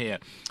worse from here.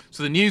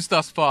 So the news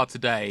thus far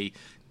today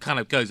kind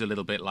of goes a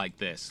little bit like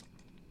this.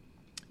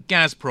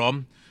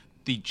 Gazprom,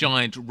 the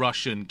giant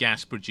Russian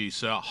gas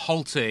producer,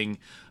 halting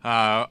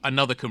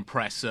another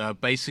compressor.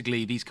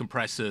 Basically, these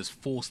compressors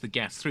force the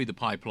gas through the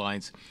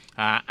pipelines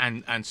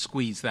and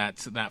squeeze that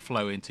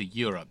flow into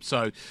Europe.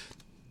 So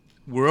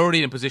we're already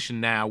in a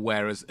position now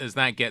where as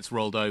that gets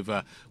rolled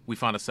over, we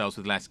find ourselves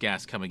with less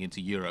gas coming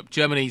into Europe.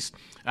 Germany's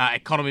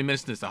economy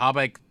minister, Mr.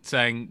 Habeck,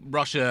 saying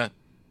Russia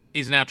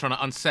is now trying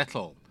to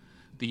unsettle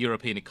the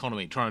European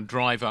economy, trying to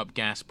drive up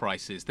gas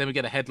prices. Then we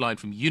get a headline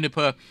from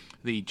Uniper,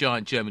 the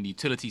giant German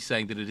utility,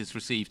 saying that it has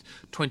received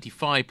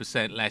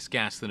 25% less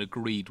gas than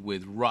agreed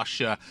with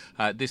Russia.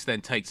 This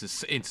then takes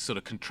us into sort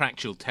of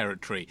contractual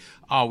territory.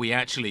 Are we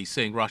actually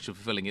seeing Russia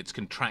fulfilling its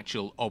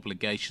contractual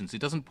obligations? It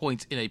doesn't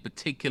point in a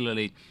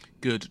particularly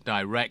good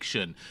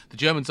direction. The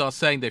Germans are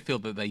saying they feel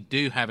that they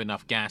do have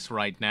enough gas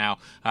right now,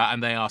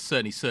 and they are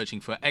certainly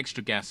searching for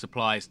extra gas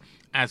supplies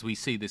as we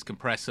see this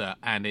compressor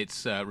and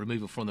its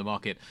removal from the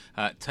market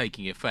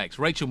taking effect.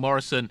 Rachel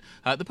Morison,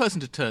 the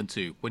person to turn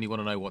to when you want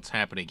to know what's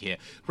happening here.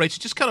 Rachel,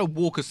 just kind of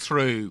walk us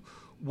through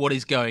what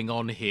is going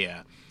on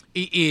here.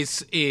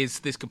 Is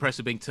this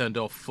compressor being turned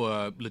off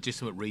for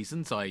legitimate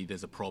reasons, i.e.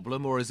 there's a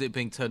problem, or is it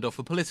being turned off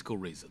for political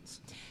reasons?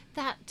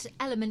 That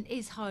element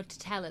is hard to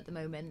tell at the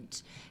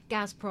moment.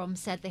 Gazprom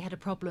said they had a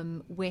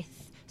problem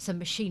with some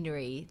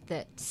machinery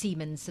that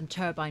Siemens, some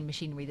turbine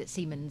machinery that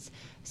Siemens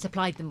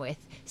supplied them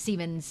with.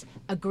 Siemens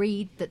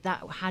agreed that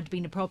had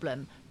been a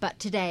problem, but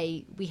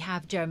today we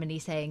have Germany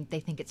saying they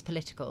think it's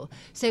political.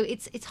 So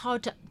it's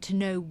hard to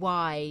know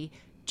why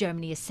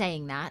Germany is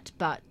saying that,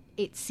 but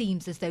it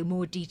seems as though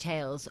more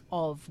details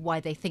of why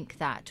they think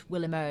that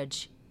will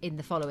emerge in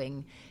the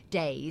following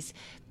days.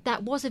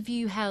 That was a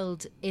view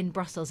held in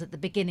Brussels at the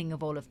beginning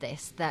of all of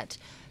this, that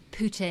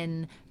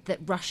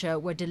Russia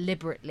were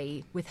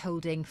deliberately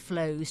withholding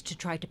flows to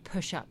try to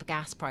push up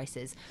gas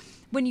prices.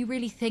 When you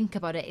really think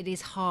about it, it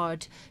is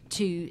hard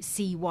to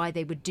see why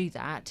they would do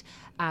that,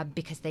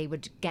 because they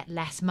would get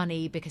less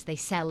money because they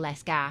sell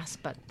less gas,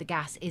 but the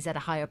gas is at a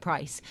higher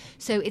price.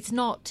 So it's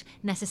not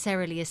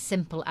necessarily as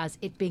simple as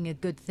it being a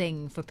good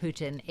thing for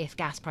Putin if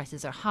gas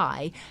prices are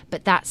high.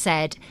 But that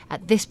said,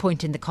 at this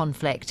point in the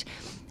conflict,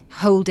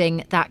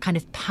 holding that kind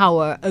of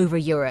power over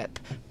Europe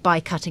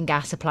by cutting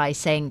gas supplies,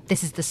 saying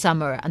this is the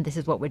summer and this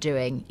is what we're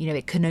doing,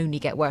 it can only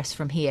get worse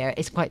from here,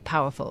 is quite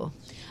powerful.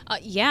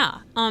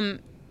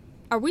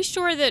 Are we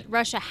sure that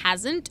Russia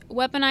hasn't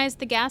weaponized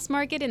the gas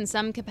market in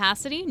some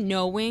capacity,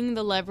 knowing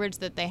the leverage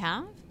that they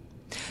have?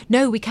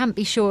 No, we can't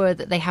be sure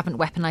that they haven't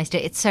weaponized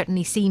it. It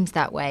certainly seems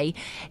that way.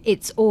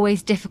 It's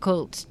always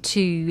difficult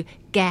to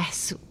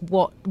guess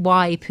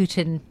why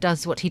Putin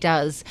does what he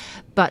does,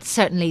 but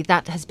certainly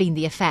that has been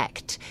the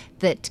effect,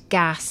 that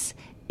gas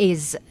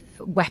is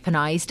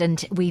weaponized,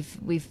 and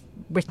we've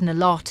written a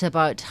lot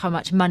about how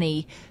much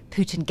money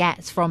Putin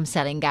gets from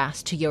selling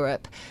gas to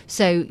Europe.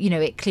 So,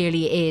 it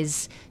clearly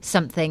is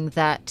something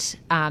that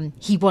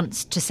he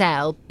wants to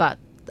sell, but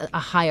at a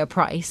higher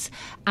price.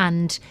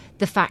 And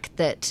the fact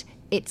that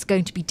it's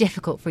going to be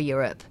difficult for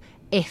Europe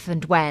if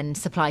and when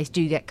supplies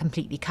do get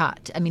completely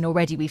cut. I mean,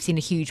 already we've seen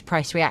a huge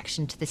price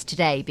reaction to this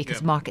today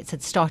because markets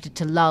had started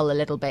to lull a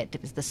little bit.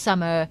 It was the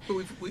summer.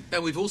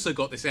 But we've also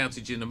got this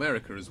outage in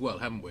America as well,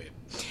 haven't we?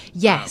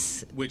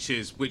 Yes. Which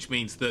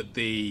means that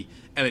the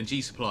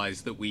LNG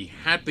supplies that we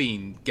had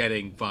been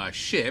getting via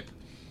ship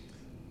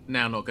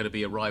now not going to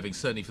be arriving,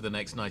 certainly for the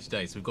next 90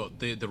 days. We've got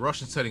the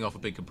Russians turning off a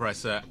big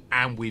compressor,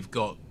 and we've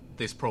got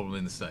this problem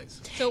in the States.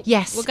 So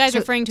what guys are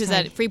referring to is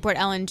that Freeport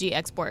LNG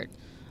export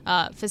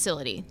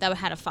facility that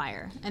had a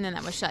fire, and then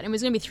that was shut. It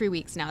was going to be 3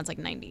 weeks. Now it's like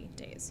 90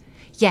 days.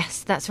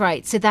 Yes, that's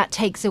right. So that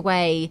takes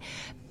away,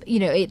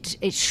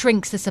 it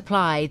shrinks the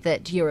supply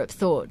that Europe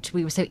thought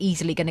we were so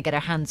easily going to get our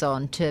hands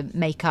on to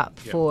make up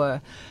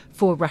for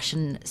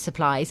Russian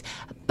supplies.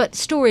 But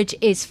storage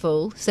is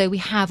full, so we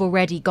have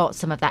already got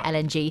some of that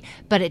LNG,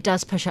 but it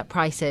does push up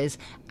prices.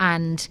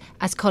 And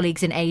as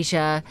colleagues in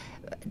Asia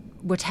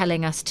were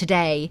telling us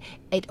today,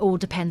 it all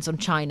depends on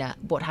China,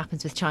 what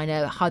happens with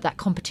China, how that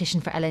competition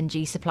for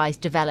LNG supplies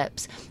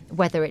develops,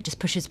 whether it just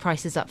pushes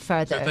prices up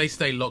further. So if they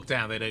stay locked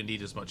down, they don't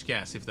need as much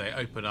gas. If they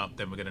open up,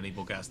 then we're going to need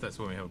more gas. That's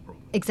when we have a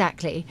problem.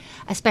 Exactly,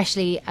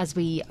 especially as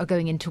we are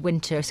going into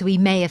winter. So we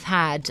may have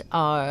had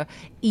our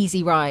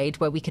easy ride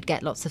where we could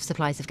get lots of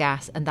supplies of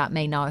gas, and that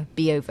may now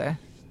be over.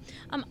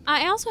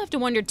 I also have to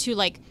wonder too,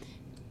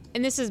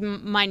 and this is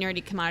my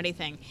nerdy commodity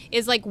thing,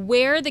 is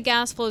where the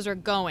gas flows are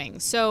going.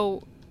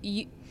 So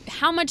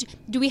how much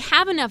do we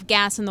have enough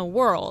gas in the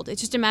world?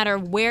 It's just a matter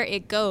of where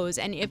it goes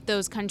and if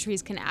those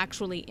countries can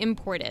actually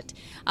import it,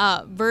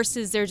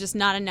 versus there's just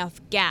not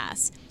enough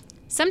gas.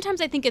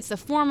 Sometimes I think it's the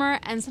former,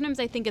 and sometimes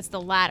I think it's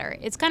the latter.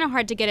 It's kind of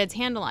hard to get its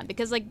handle on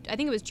because, I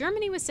think it was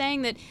Germany was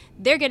saying that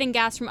they're getting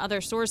gas from other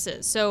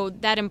sources. So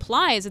that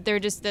implies that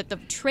that the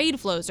trade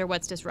flows are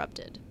what's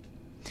disrupted.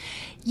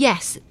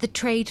 Yes, the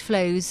trade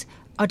flows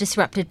are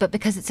disrupted, but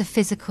because it's a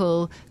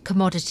physical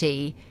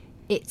commodity,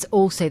 it's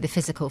also the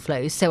physical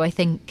flows. So I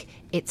think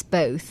it's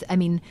both. I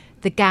mean,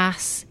 the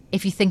gas,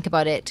 if you think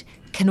about it,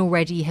 has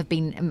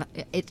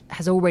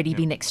already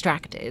been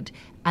extracted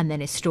and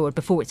then is stored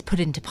before it's put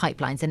into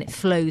pipelines, and it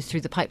flows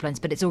through the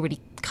pipelines, but it's already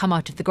come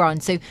out of the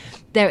ground. So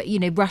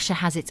Russia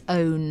has its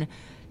own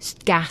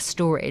gas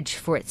storage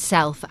for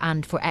itself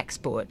and for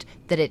export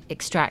that it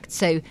extracts.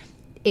 So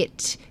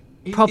it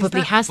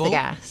probably has full? The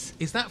gas.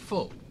 Is that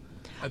full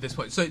at this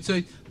point?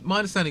 So my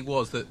understanding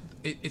was that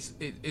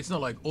it's not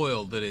like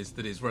oil that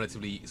is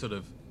relatively sort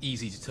of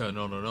easy to turn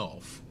on and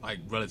off,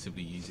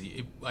 relatively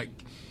easy.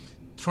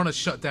 Trying to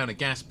shut down a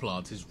gas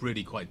plant is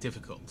really quite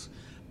difficult.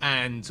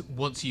 And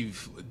once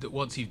you've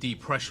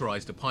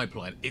depressurized a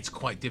pipeline, it's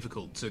quite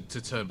difficult to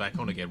turn back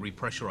on again.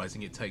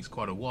 Repressurizing it takes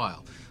quite a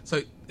while. So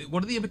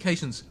what are the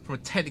implications from a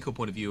technical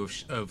point of view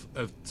of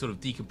sort of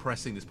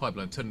decompressing this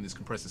pipeline, turning this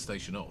compressor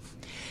station off?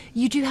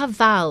 You do have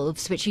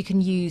valves which you can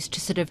use to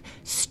sort of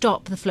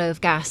stop the flow of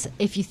gas.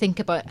 If you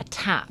think about a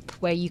tap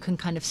where you can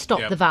kind of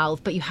stop the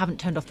valve, but you haven't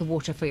turned off the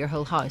water for your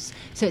whole house.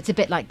 So it's a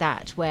bit like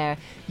that, where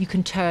you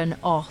can turn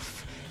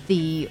off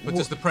But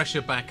does the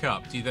pressure back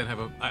up? Do you then have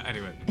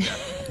anyway?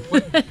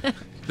 Yeah.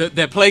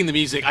 They're playing the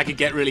music. I could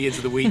get really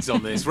into the weeds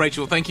on this.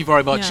 Rachel, thank you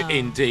very much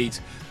indeed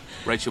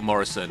Rachel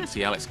Morison,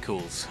 see, Alix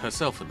calls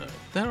herself a nerd.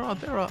 There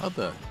are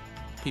other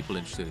people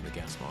interested in the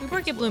gas market. We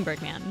work at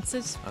Bloomberg, man. It's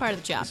just part of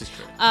the job. This is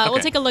true. We'll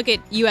take a look at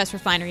U.S.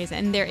 refineries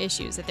and their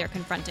issues that they're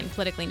confronting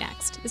politically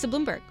next. This is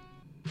Bloomberg.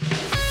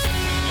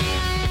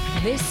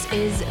 This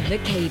is The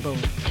Cable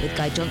with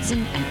Guy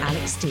Johnson and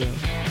Alix Steele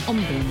on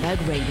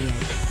Bloomberg Radio.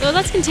 So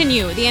let's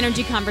continue the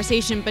energy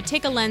conversation, but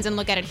take a lens and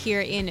look at it here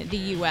in the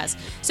U.S.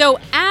 So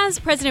as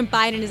President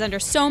Biden is under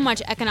so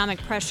much economic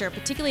pressure,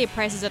 particularly at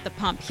prices at the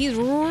pump, he's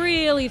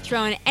really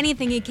throwing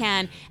anything he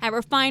can at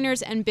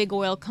refiners and big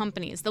oil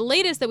companies. The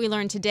latest that we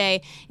learned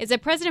today is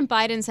that President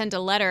Biden sent a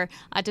letter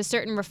to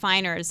certain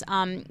refiners,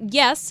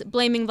 yes,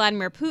 blaming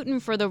Vladimir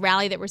Putin for the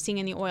rally that we're seeing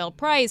in the oil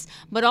price,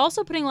 but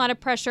also putting a lot of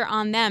pressure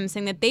on them,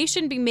 saying that they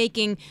shouldn't be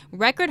making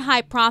record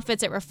high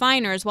profits at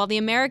refiners while the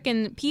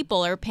American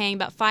people are paying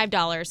about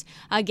 $5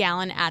 a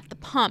gallon at the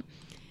pump.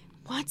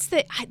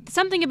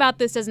 Something about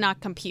this does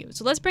not compute.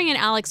 So let's bring in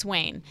Alex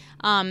Wayne,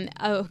 who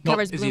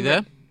covers Bloomberg. Is he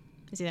there?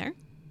 Is he there?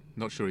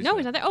 Not sure he's No, there.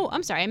 he's not there. Oh,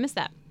 I'm sorry, I missed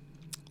that.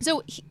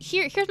 So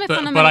here's my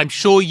fundamental. But I'm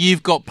sure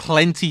you've got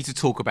plenty to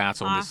talk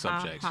about on this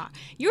subject.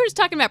 You were just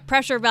talking about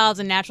pressure valves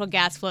and natural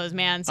gas flows,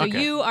 man. So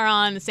Okay. you are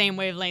on the same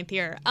wavelength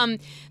here.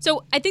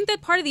 So I think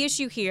that part of the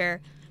issue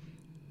here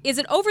is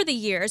that over the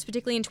years,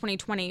 particularly in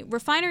 2020,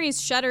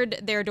 refineries shuttered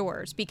their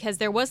doors because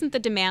there wasn't the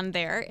demand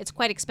there. It's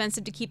quite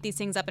expensive to keep these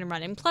things up and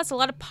running. Plus, a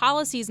lot of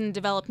policies in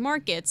developed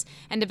markets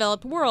and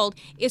developed world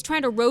is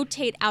trying to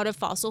rotate out of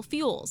fossil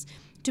fuels.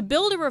 To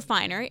build a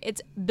refiner,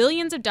 it's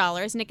billions of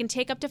dollars, and it can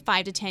take up to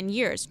 5 to 10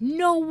 years.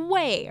 No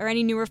way are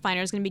any new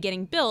refiners going to be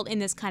getting built in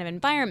this kind of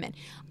environment.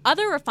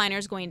 Other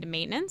refiners go into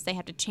maintenance. They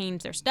have to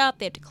change their stuff.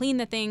 They have to clean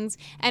the things.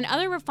 And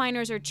other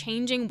refiners are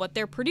changing what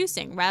they're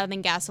producing. Rather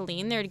than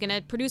gasoline, they're going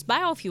to produce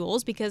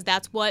biofuels because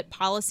that's what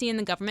policy and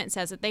the government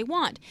says that they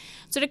want.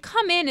 So to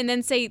come in and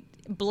then say,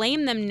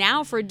 blame them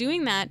now for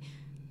doing that,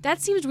 that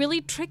seems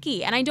really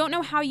tricky. And I don't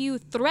know how you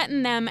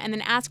threaten them and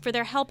then ask for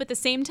their help at the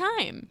same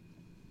time.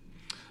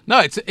 No,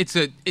 it's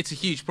a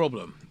huge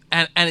problem.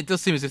 And it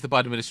does seem as if the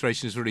Biden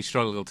administration has really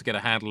struggled to get a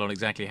handle on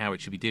exactly how it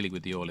should be dealing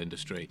with the oil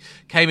industry.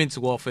 Came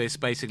into office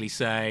basically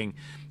saying,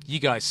 you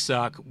guys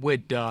suck, we're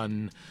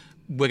done,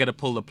 we're going to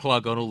pull the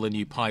plug on all the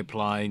new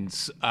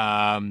pipelines,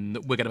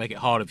 we're going to make it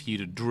harder for you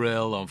to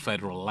drill on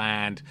federal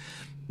land.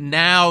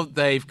 Now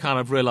they've kind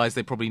of realized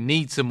they probably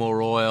need some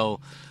more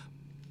oil,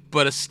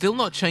 but are still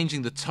not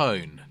changing the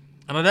tone.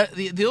 And I know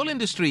the oil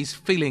industry is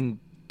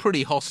feeling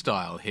pretty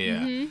hostile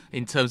here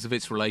in terms of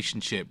its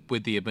relationship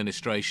with the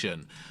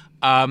administration.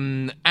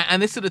 And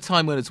this at a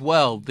time when, as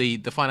well, the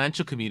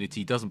financial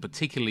community doesn't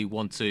particularly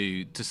want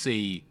to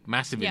see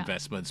massive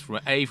investments from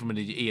an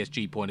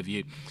ESG point of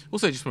view,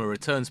 also just from a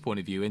returns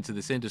point of view into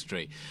this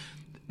industry.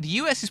 The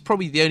US is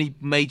probably the only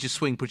major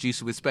swing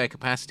producer with spare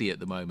capacity at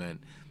the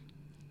moment.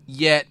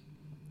 Yet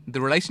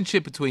the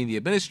relationship between the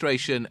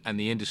administration and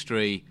the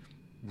industry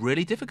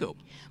really difficult.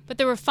 But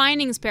the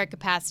refining spare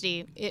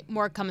capacity, it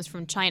more comes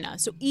from China.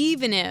 So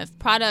even if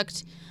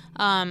product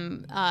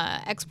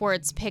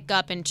exports pick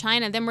up in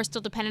China, then we're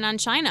still dependent on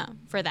China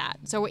for that.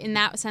 So in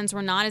that sense,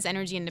 we're not as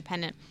energy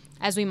independent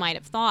as we might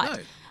have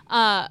thought.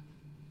 No.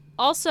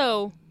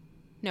 Also,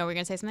 no, we're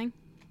going to say something?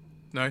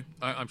 No,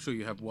 I'm sure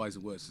you have wiser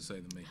words to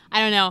say than me. I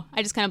don't know.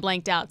 I just kind of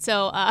blanked out.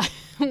 So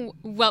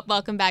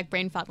welcome back,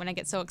 brain fog. When I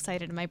get so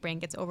excited and my brain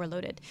gets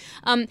overloaded.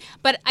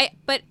 But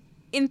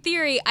in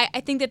theory, I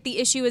think that the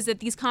issue is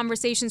that these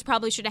conversations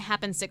probably should have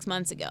happened 6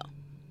 months ago.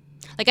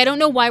 Like, I don't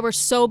know why we're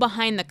so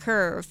behind the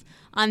curve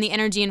on the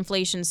energy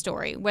inflation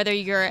story, whether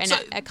you're an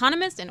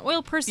economist, an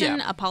oil person,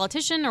 a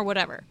politician, or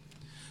whatever.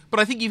 But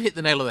I think you've hit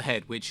the nail on the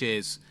head, which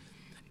is,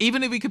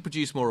 even if we could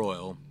produce more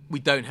oil, we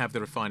don't have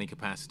the refining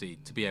capacity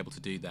to be able to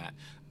do that.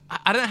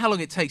 I don't know how long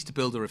it takes to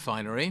build a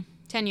refinery.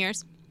 10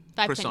 years.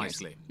 5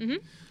 Precisely. 10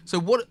 years.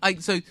 Mm-hmm.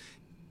 So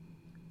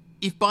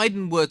if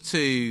Biden were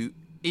to...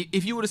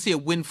 If you were to see a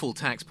windfall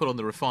tax put on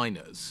the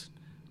refiners,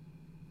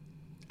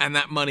 and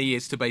that money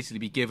is to basically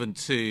be given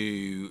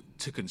to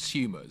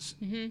consumers,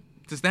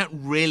 does that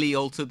really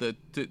alter the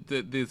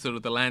sort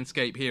of the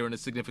landscape here in a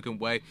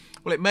significant way?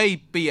 Well, it may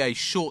be a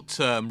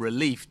short-term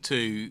relief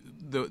to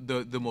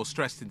the more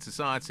stressed in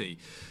society,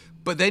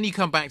 but then you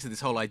come back to this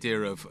whole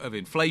idea of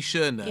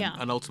inflation,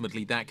 and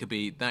ultimately that could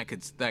be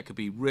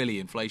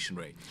really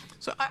inflationary.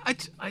 So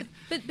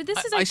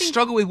I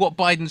struggle with what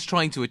Biden's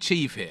trying to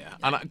achieve here,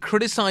 and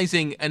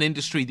criticizing an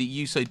industry that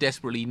you so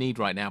desperately need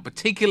right now,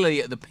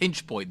 particularly at the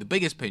pinch point, the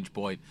biggest pinch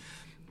point,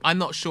 I'm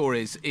not sure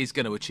is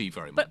going to achieve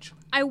very much.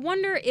 But I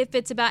wonder if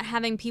it's about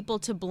having people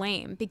to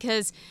blame,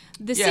 because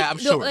I'm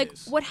sure it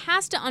is. What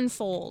has to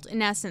unfold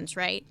in essence,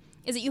 right,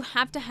 is that you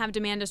have to have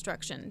demand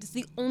destruction. It's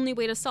the only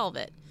way to solve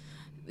it.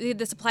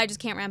 The supply just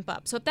can't ramp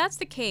up. So if that's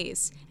the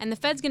case, and the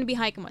Fed's going to be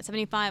hiking,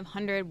 75,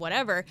 100,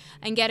 whatever,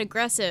 and get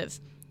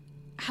aggressive,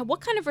 what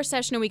kind of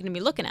recession are we going to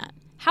be looking at?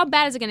 How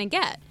bad is it going to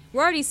get?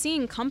 We're already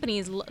seeing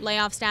companies lay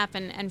off staff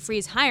and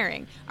freeze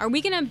hiring. Are we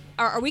going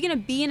to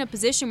be in a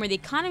position where the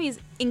economy is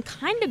in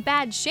kind of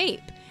bad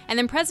shape? And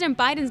then President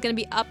Biden's going to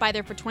be up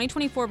either for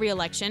 2024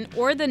 re-election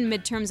or the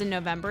midterms in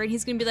November. And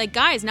he's going to be like,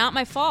 guys, not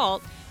my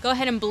fault. Go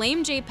ahead and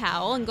blame Jay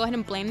Powell and go ahead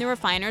and blame the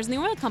refiners and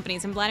the oil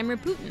companies and Vladimir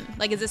Putin.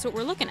 Like, is this what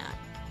we're looking at?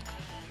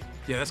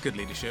 Yeah, that's good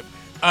leadership.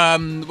 We're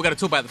going to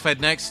talk about the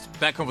Fed next.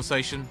 That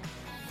conversation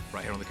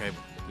right here on the cable.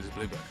 This is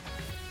Bloomberg.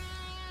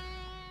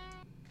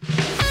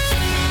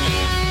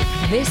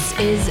 This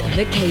is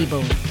The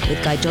Cable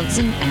with Guy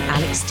Johnson and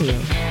Alix Steele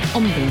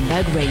on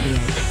Bloomberg Radio.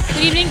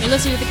 Good evening. You're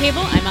listening to The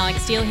Cable. I'm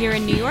Alix Steele here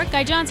in New York.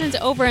 Guy Johnson's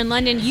over in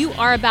London. You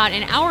are about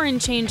an hour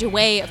and change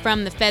away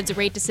from the Fed's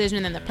rate decision,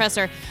 and then the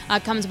presser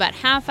comes about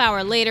half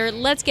hour later.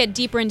 Let's get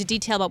deeper into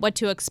detail about what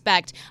to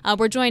expect.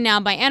 We're joined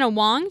now by Anna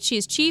Wong.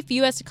 She's chief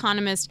U.S.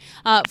 economist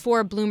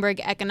for Bloomberg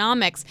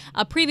Economics.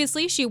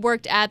 Previously, she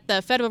worked at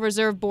the Federal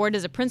Reserve Board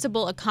as a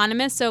principal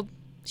economist, so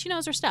she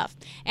knows her stuff.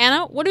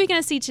 Anna, what are we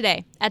going to see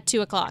today at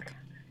 2 o'clock?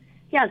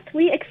 Yes,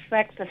 we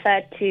expect the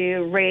Fed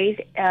to raise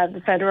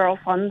the federal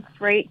funds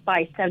rate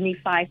by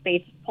 75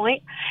 basis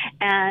points,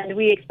 and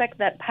we expect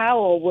that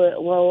Powell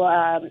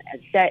will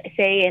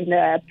say in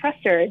the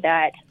presser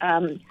that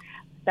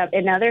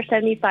another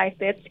 75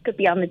 basis points could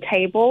be on the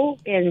table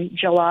in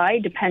July,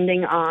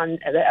 depending on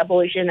the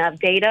evolution of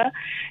data,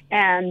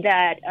 and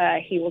that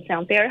he will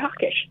sound very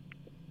hawkish.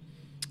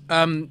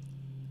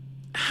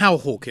 How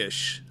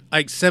hawkish?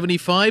 Like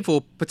 75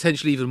 or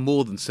potentially even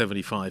more than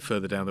 75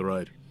 further down the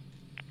road?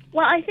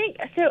 Well, I think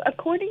so.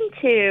 According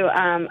to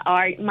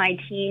my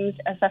team's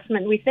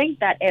assessment, we think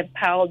that if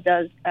Powell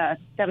does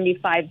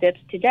 75 bips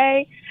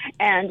today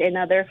and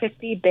another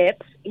 50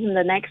 bips in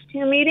the next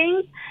two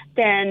meetings,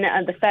 then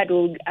the Fed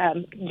will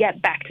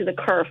get back to the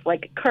curve,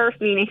 like curve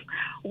meaning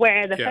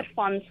where the Fed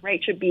funds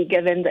rate should be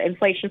given the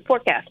inflation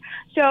forecast.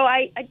 So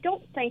I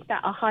don't think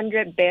that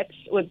 100 bips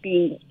would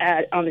be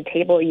on the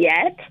table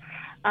yet.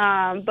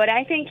 But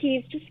I think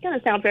he's just going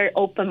to sound very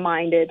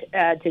open-minded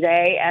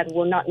today and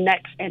will not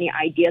next any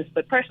ideas.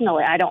 But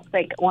personally, I don't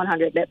think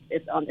 100 bips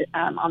is on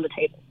the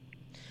table.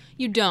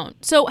 You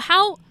don't. So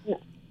how,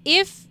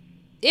 if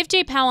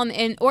Jay Powell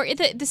or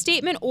the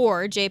statement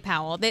or Jay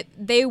Powell that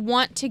they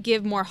want to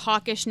give more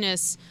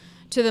hawkishness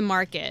to the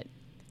market,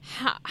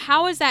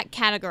 how is that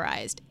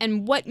categorized,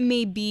 and what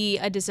may be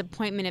a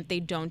disappointment if they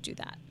don't do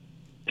that?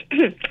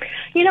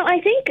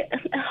 I think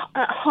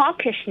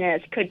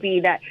hawkishness could be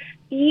that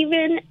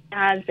even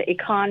as the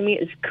economy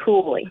is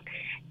cooling,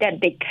 that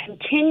they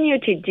continue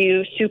to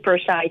do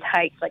supersized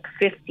hikes like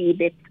 50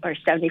 bips or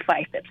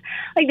 75 bips.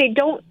 Like they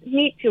don't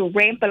need to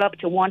ramp it up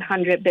to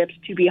 100 bips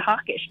to be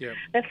hawkish. Yeah.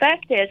 The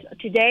fact is,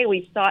 today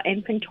we saw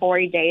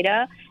inventory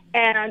data,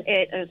 and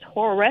it is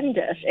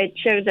horrendous. It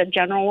shows a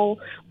general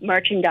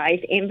merchandise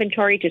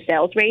inventory to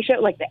sales ratio,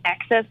 like the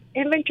excess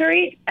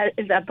inventory,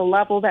 is at the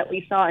level that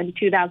we saw in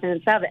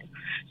 2007.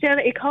 So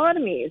the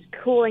economy is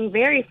cooling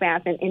very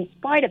fast, and in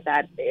spite of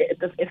that,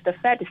 if the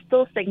Fed is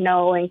still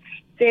signaling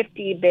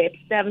 50 bips,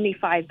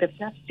 75 bips,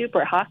 that's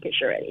super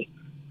hawkish already.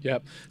 Yeah.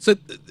 So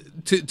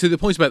to the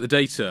point about the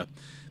data,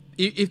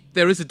 if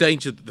there is a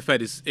danger that the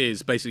Fed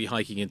is basically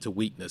hiking into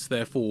weakness,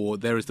 therefore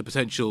there is the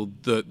potential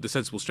that the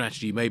sensible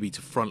strategy may be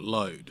to front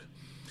load.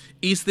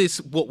 Is this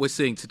what we're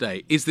seeing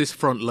today? Is this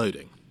front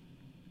loading?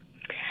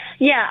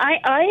 Yeah,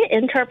 I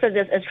interpret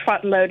this as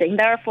front-loading.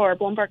 Therefore,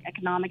 Bloomberg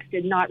Economics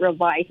did not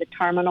revise the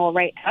terminal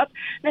rate up.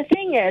 The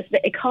thing is,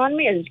 the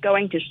economy is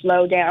going to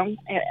slow down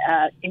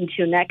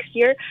into next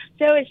year,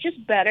 so it's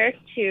just better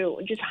to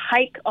just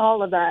hike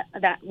all of that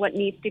what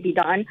needs to be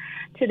done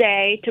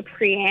today to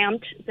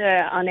preempt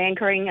the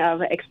unanchoring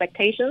of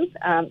expectations.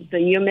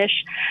 The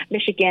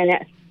Michigan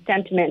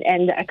sentiment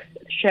index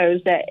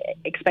shows that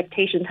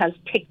expectations has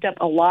ticked up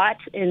a lot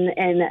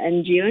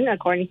in June,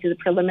 according to the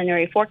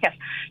preliminary forecast.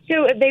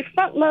 So if they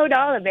front load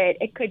all of it,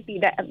 it could be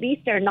that at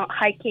least they're not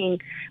hiking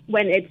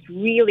when it's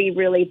really,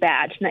 really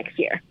bad next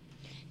year.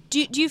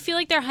 Do you feel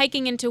like they're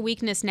hiking into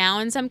weakness now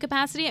in some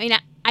capacity? I mean,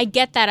 I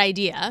get that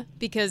idea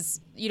because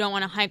you don't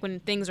want to hike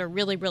when things are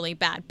really, really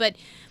bad. But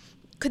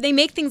could they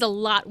make things a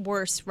lot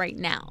worse right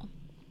now?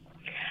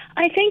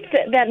 I think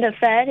that the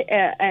Fed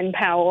and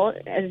Powell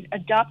is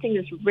adopting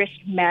this risk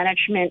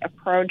management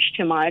approach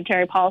to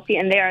monetary policy,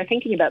 and they are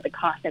thinking about the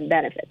cost and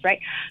benefits, right?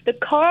 The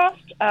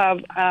cost of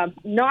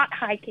not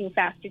hiking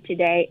faster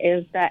today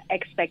is that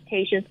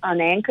expectations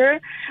unanchor,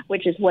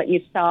 which is what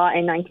you saw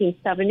in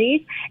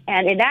 1970s.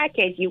 And in that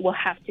case, you will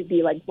have to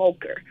be like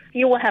Volcker.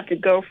 You will have to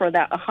go for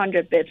that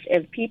 100 bips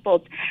if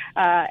people's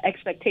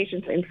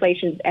expectations of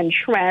inflation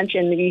entrench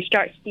and you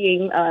start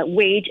seeing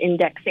wage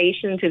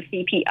indexation to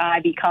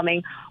CPI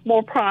becoming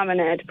more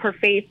prominent,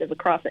 pervasive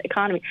across the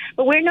economy.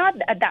 But we're not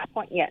at that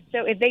point yet.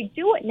 So if they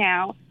do it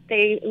now,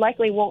 they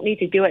likely won't need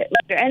to do it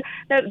later.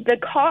 And the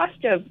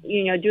cost of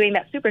doing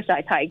that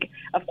supersize hike,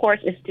 of course,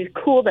 is to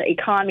cool the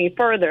economy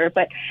further.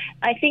 But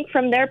I think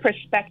from their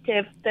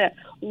perspective, the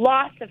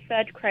loss of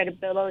Fed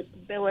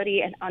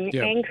credibility and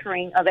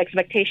unanchoring of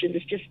expectations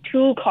is just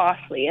too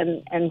costly.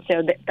 And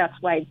so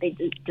that's why they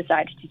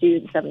decided to do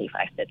the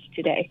 75 bits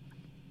today.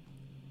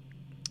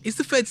 Is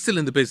the Fed still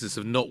in the business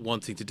of not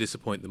wanting to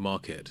disappoint the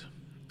market?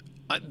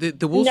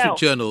 The Wall Street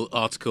Journal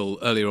article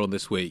earlier on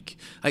this week,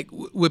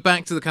 we're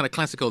back to the kind of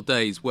classical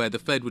days where the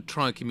Fed would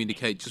try and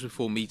communicate just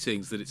before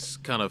meetings that it's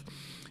kind of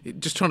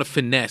just trying to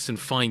finesse and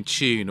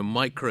fine-tune and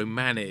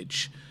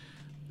micromanage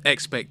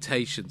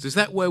expectations. Is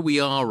that where we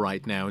are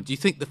right now? And do you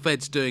think the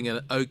Fed's doing an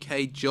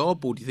okay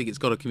job, or do you think it's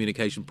got a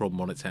communication problem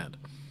on its hand?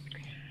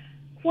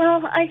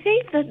 Well, I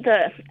think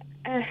that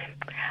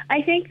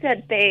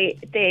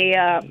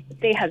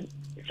they have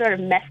sort of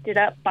messed it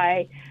up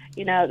by,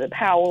 the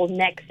Powell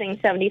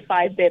nexting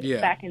 75 bips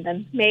back in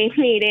the May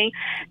meeting.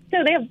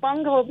 So they have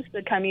bungled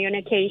the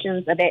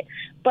communications a bit.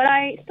 But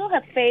I still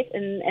have faith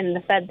in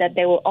the Fed that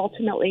they will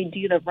ultimately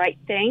do the right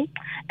thing.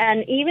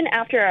 And even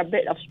after a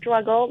bit of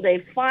struggle,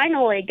 they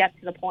finally get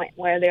to the point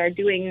where they are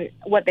doing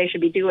what they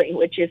should be doing,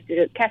 which is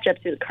to catch up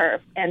to the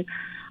curve. And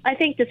I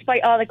think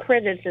despite all the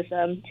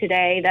criticism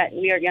today that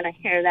we are going to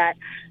hear that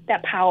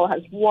Powell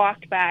has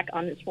walked back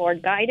on his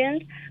forward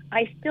guidance,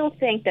 I still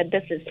think that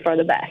this is for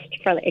the best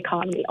for the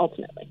economy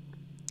ultimately.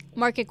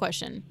 Market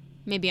question,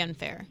 maybe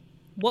unfair.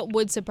 What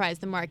would surprise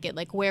the market?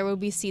 Like, where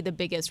would we see the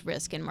biggest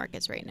risk in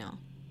markets right now?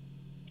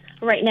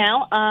 Right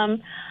now,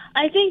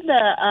 I think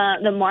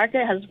the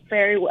market has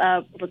very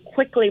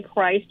quickly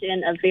priced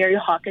in a very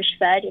hawkish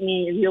Fed. I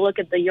mean, if you look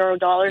at the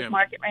euro-dollars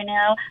market right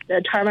now,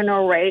 the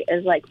terminal rate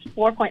is like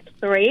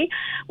 4.3,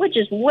 which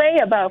is way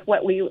above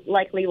what we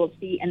likely will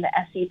see in the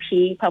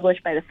SEP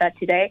published by the Fed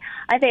today.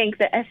 I think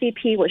the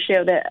SEP will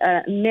show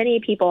that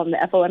many people on the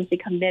FOMC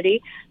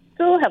committee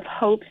still have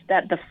hopes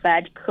that the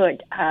Fed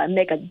could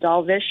make a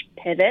dovish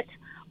pivot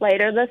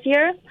later this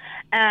year.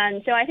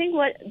 And so I think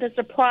what the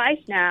surprise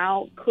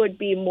now could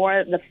be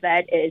more the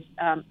Fed is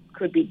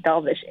could be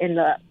dovish in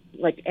the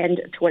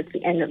towards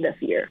the end of this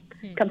year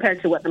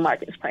compared to what the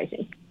market is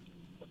pricing.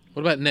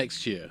 What about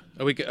next year?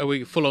 Are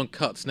we full on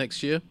cuts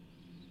next year?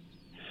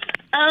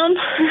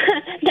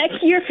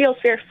 Next year feels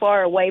very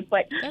far away,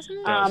 but it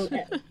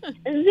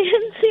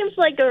seems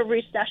like a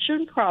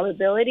recession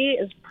probability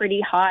is pretty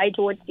high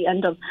towards the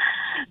end of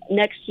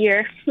next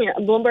year.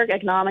 Bloomberg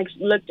Economics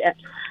looked at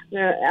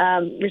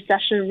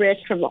recession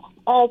risk from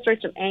all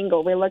sorts of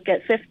angles. We look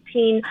at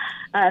 15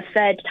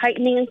 Fed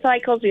tightening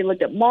cycles. We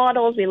looked at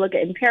models. We look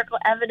at empirical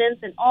evidence,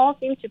 and all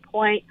seem to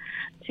point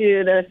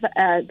to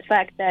the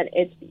fact that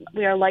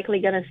we are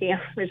likely going to see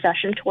a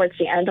recession towards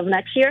the end of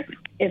next year,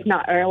 if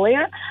not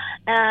earlier.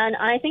 And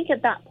I think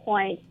at that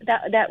point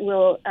that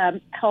will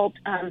help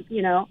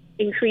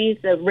increase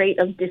the rate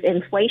of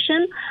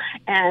disinflation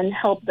and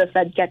help the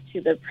Fed get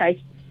to the price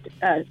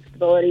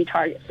stability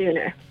target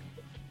sooner.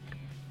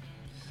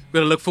 We're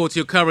going to look forward to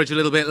your coverage a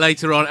little bit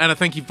later on. Anna,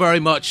 thank you very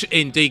much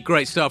indeed.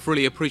 Great stuff.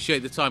 Really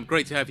appreciate the time.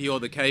 Great to have you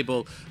on the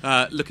cable.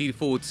 Looking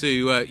forward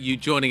to you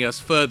joining us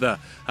further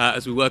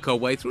as we work our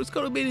way through. It's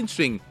got to be an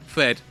interesting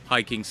Fed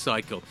hiking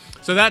cycle.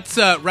 So that's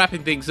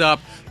wrapping things up.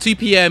 2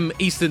 p.m.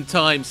 Eastern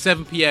Time,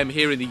 7 p.m.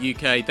 here in the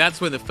UK. That's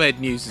when the Fed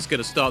news is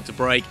going to start to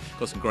break.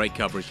 Got some great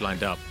coverage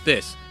lined up.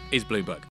 This is Bloomberg.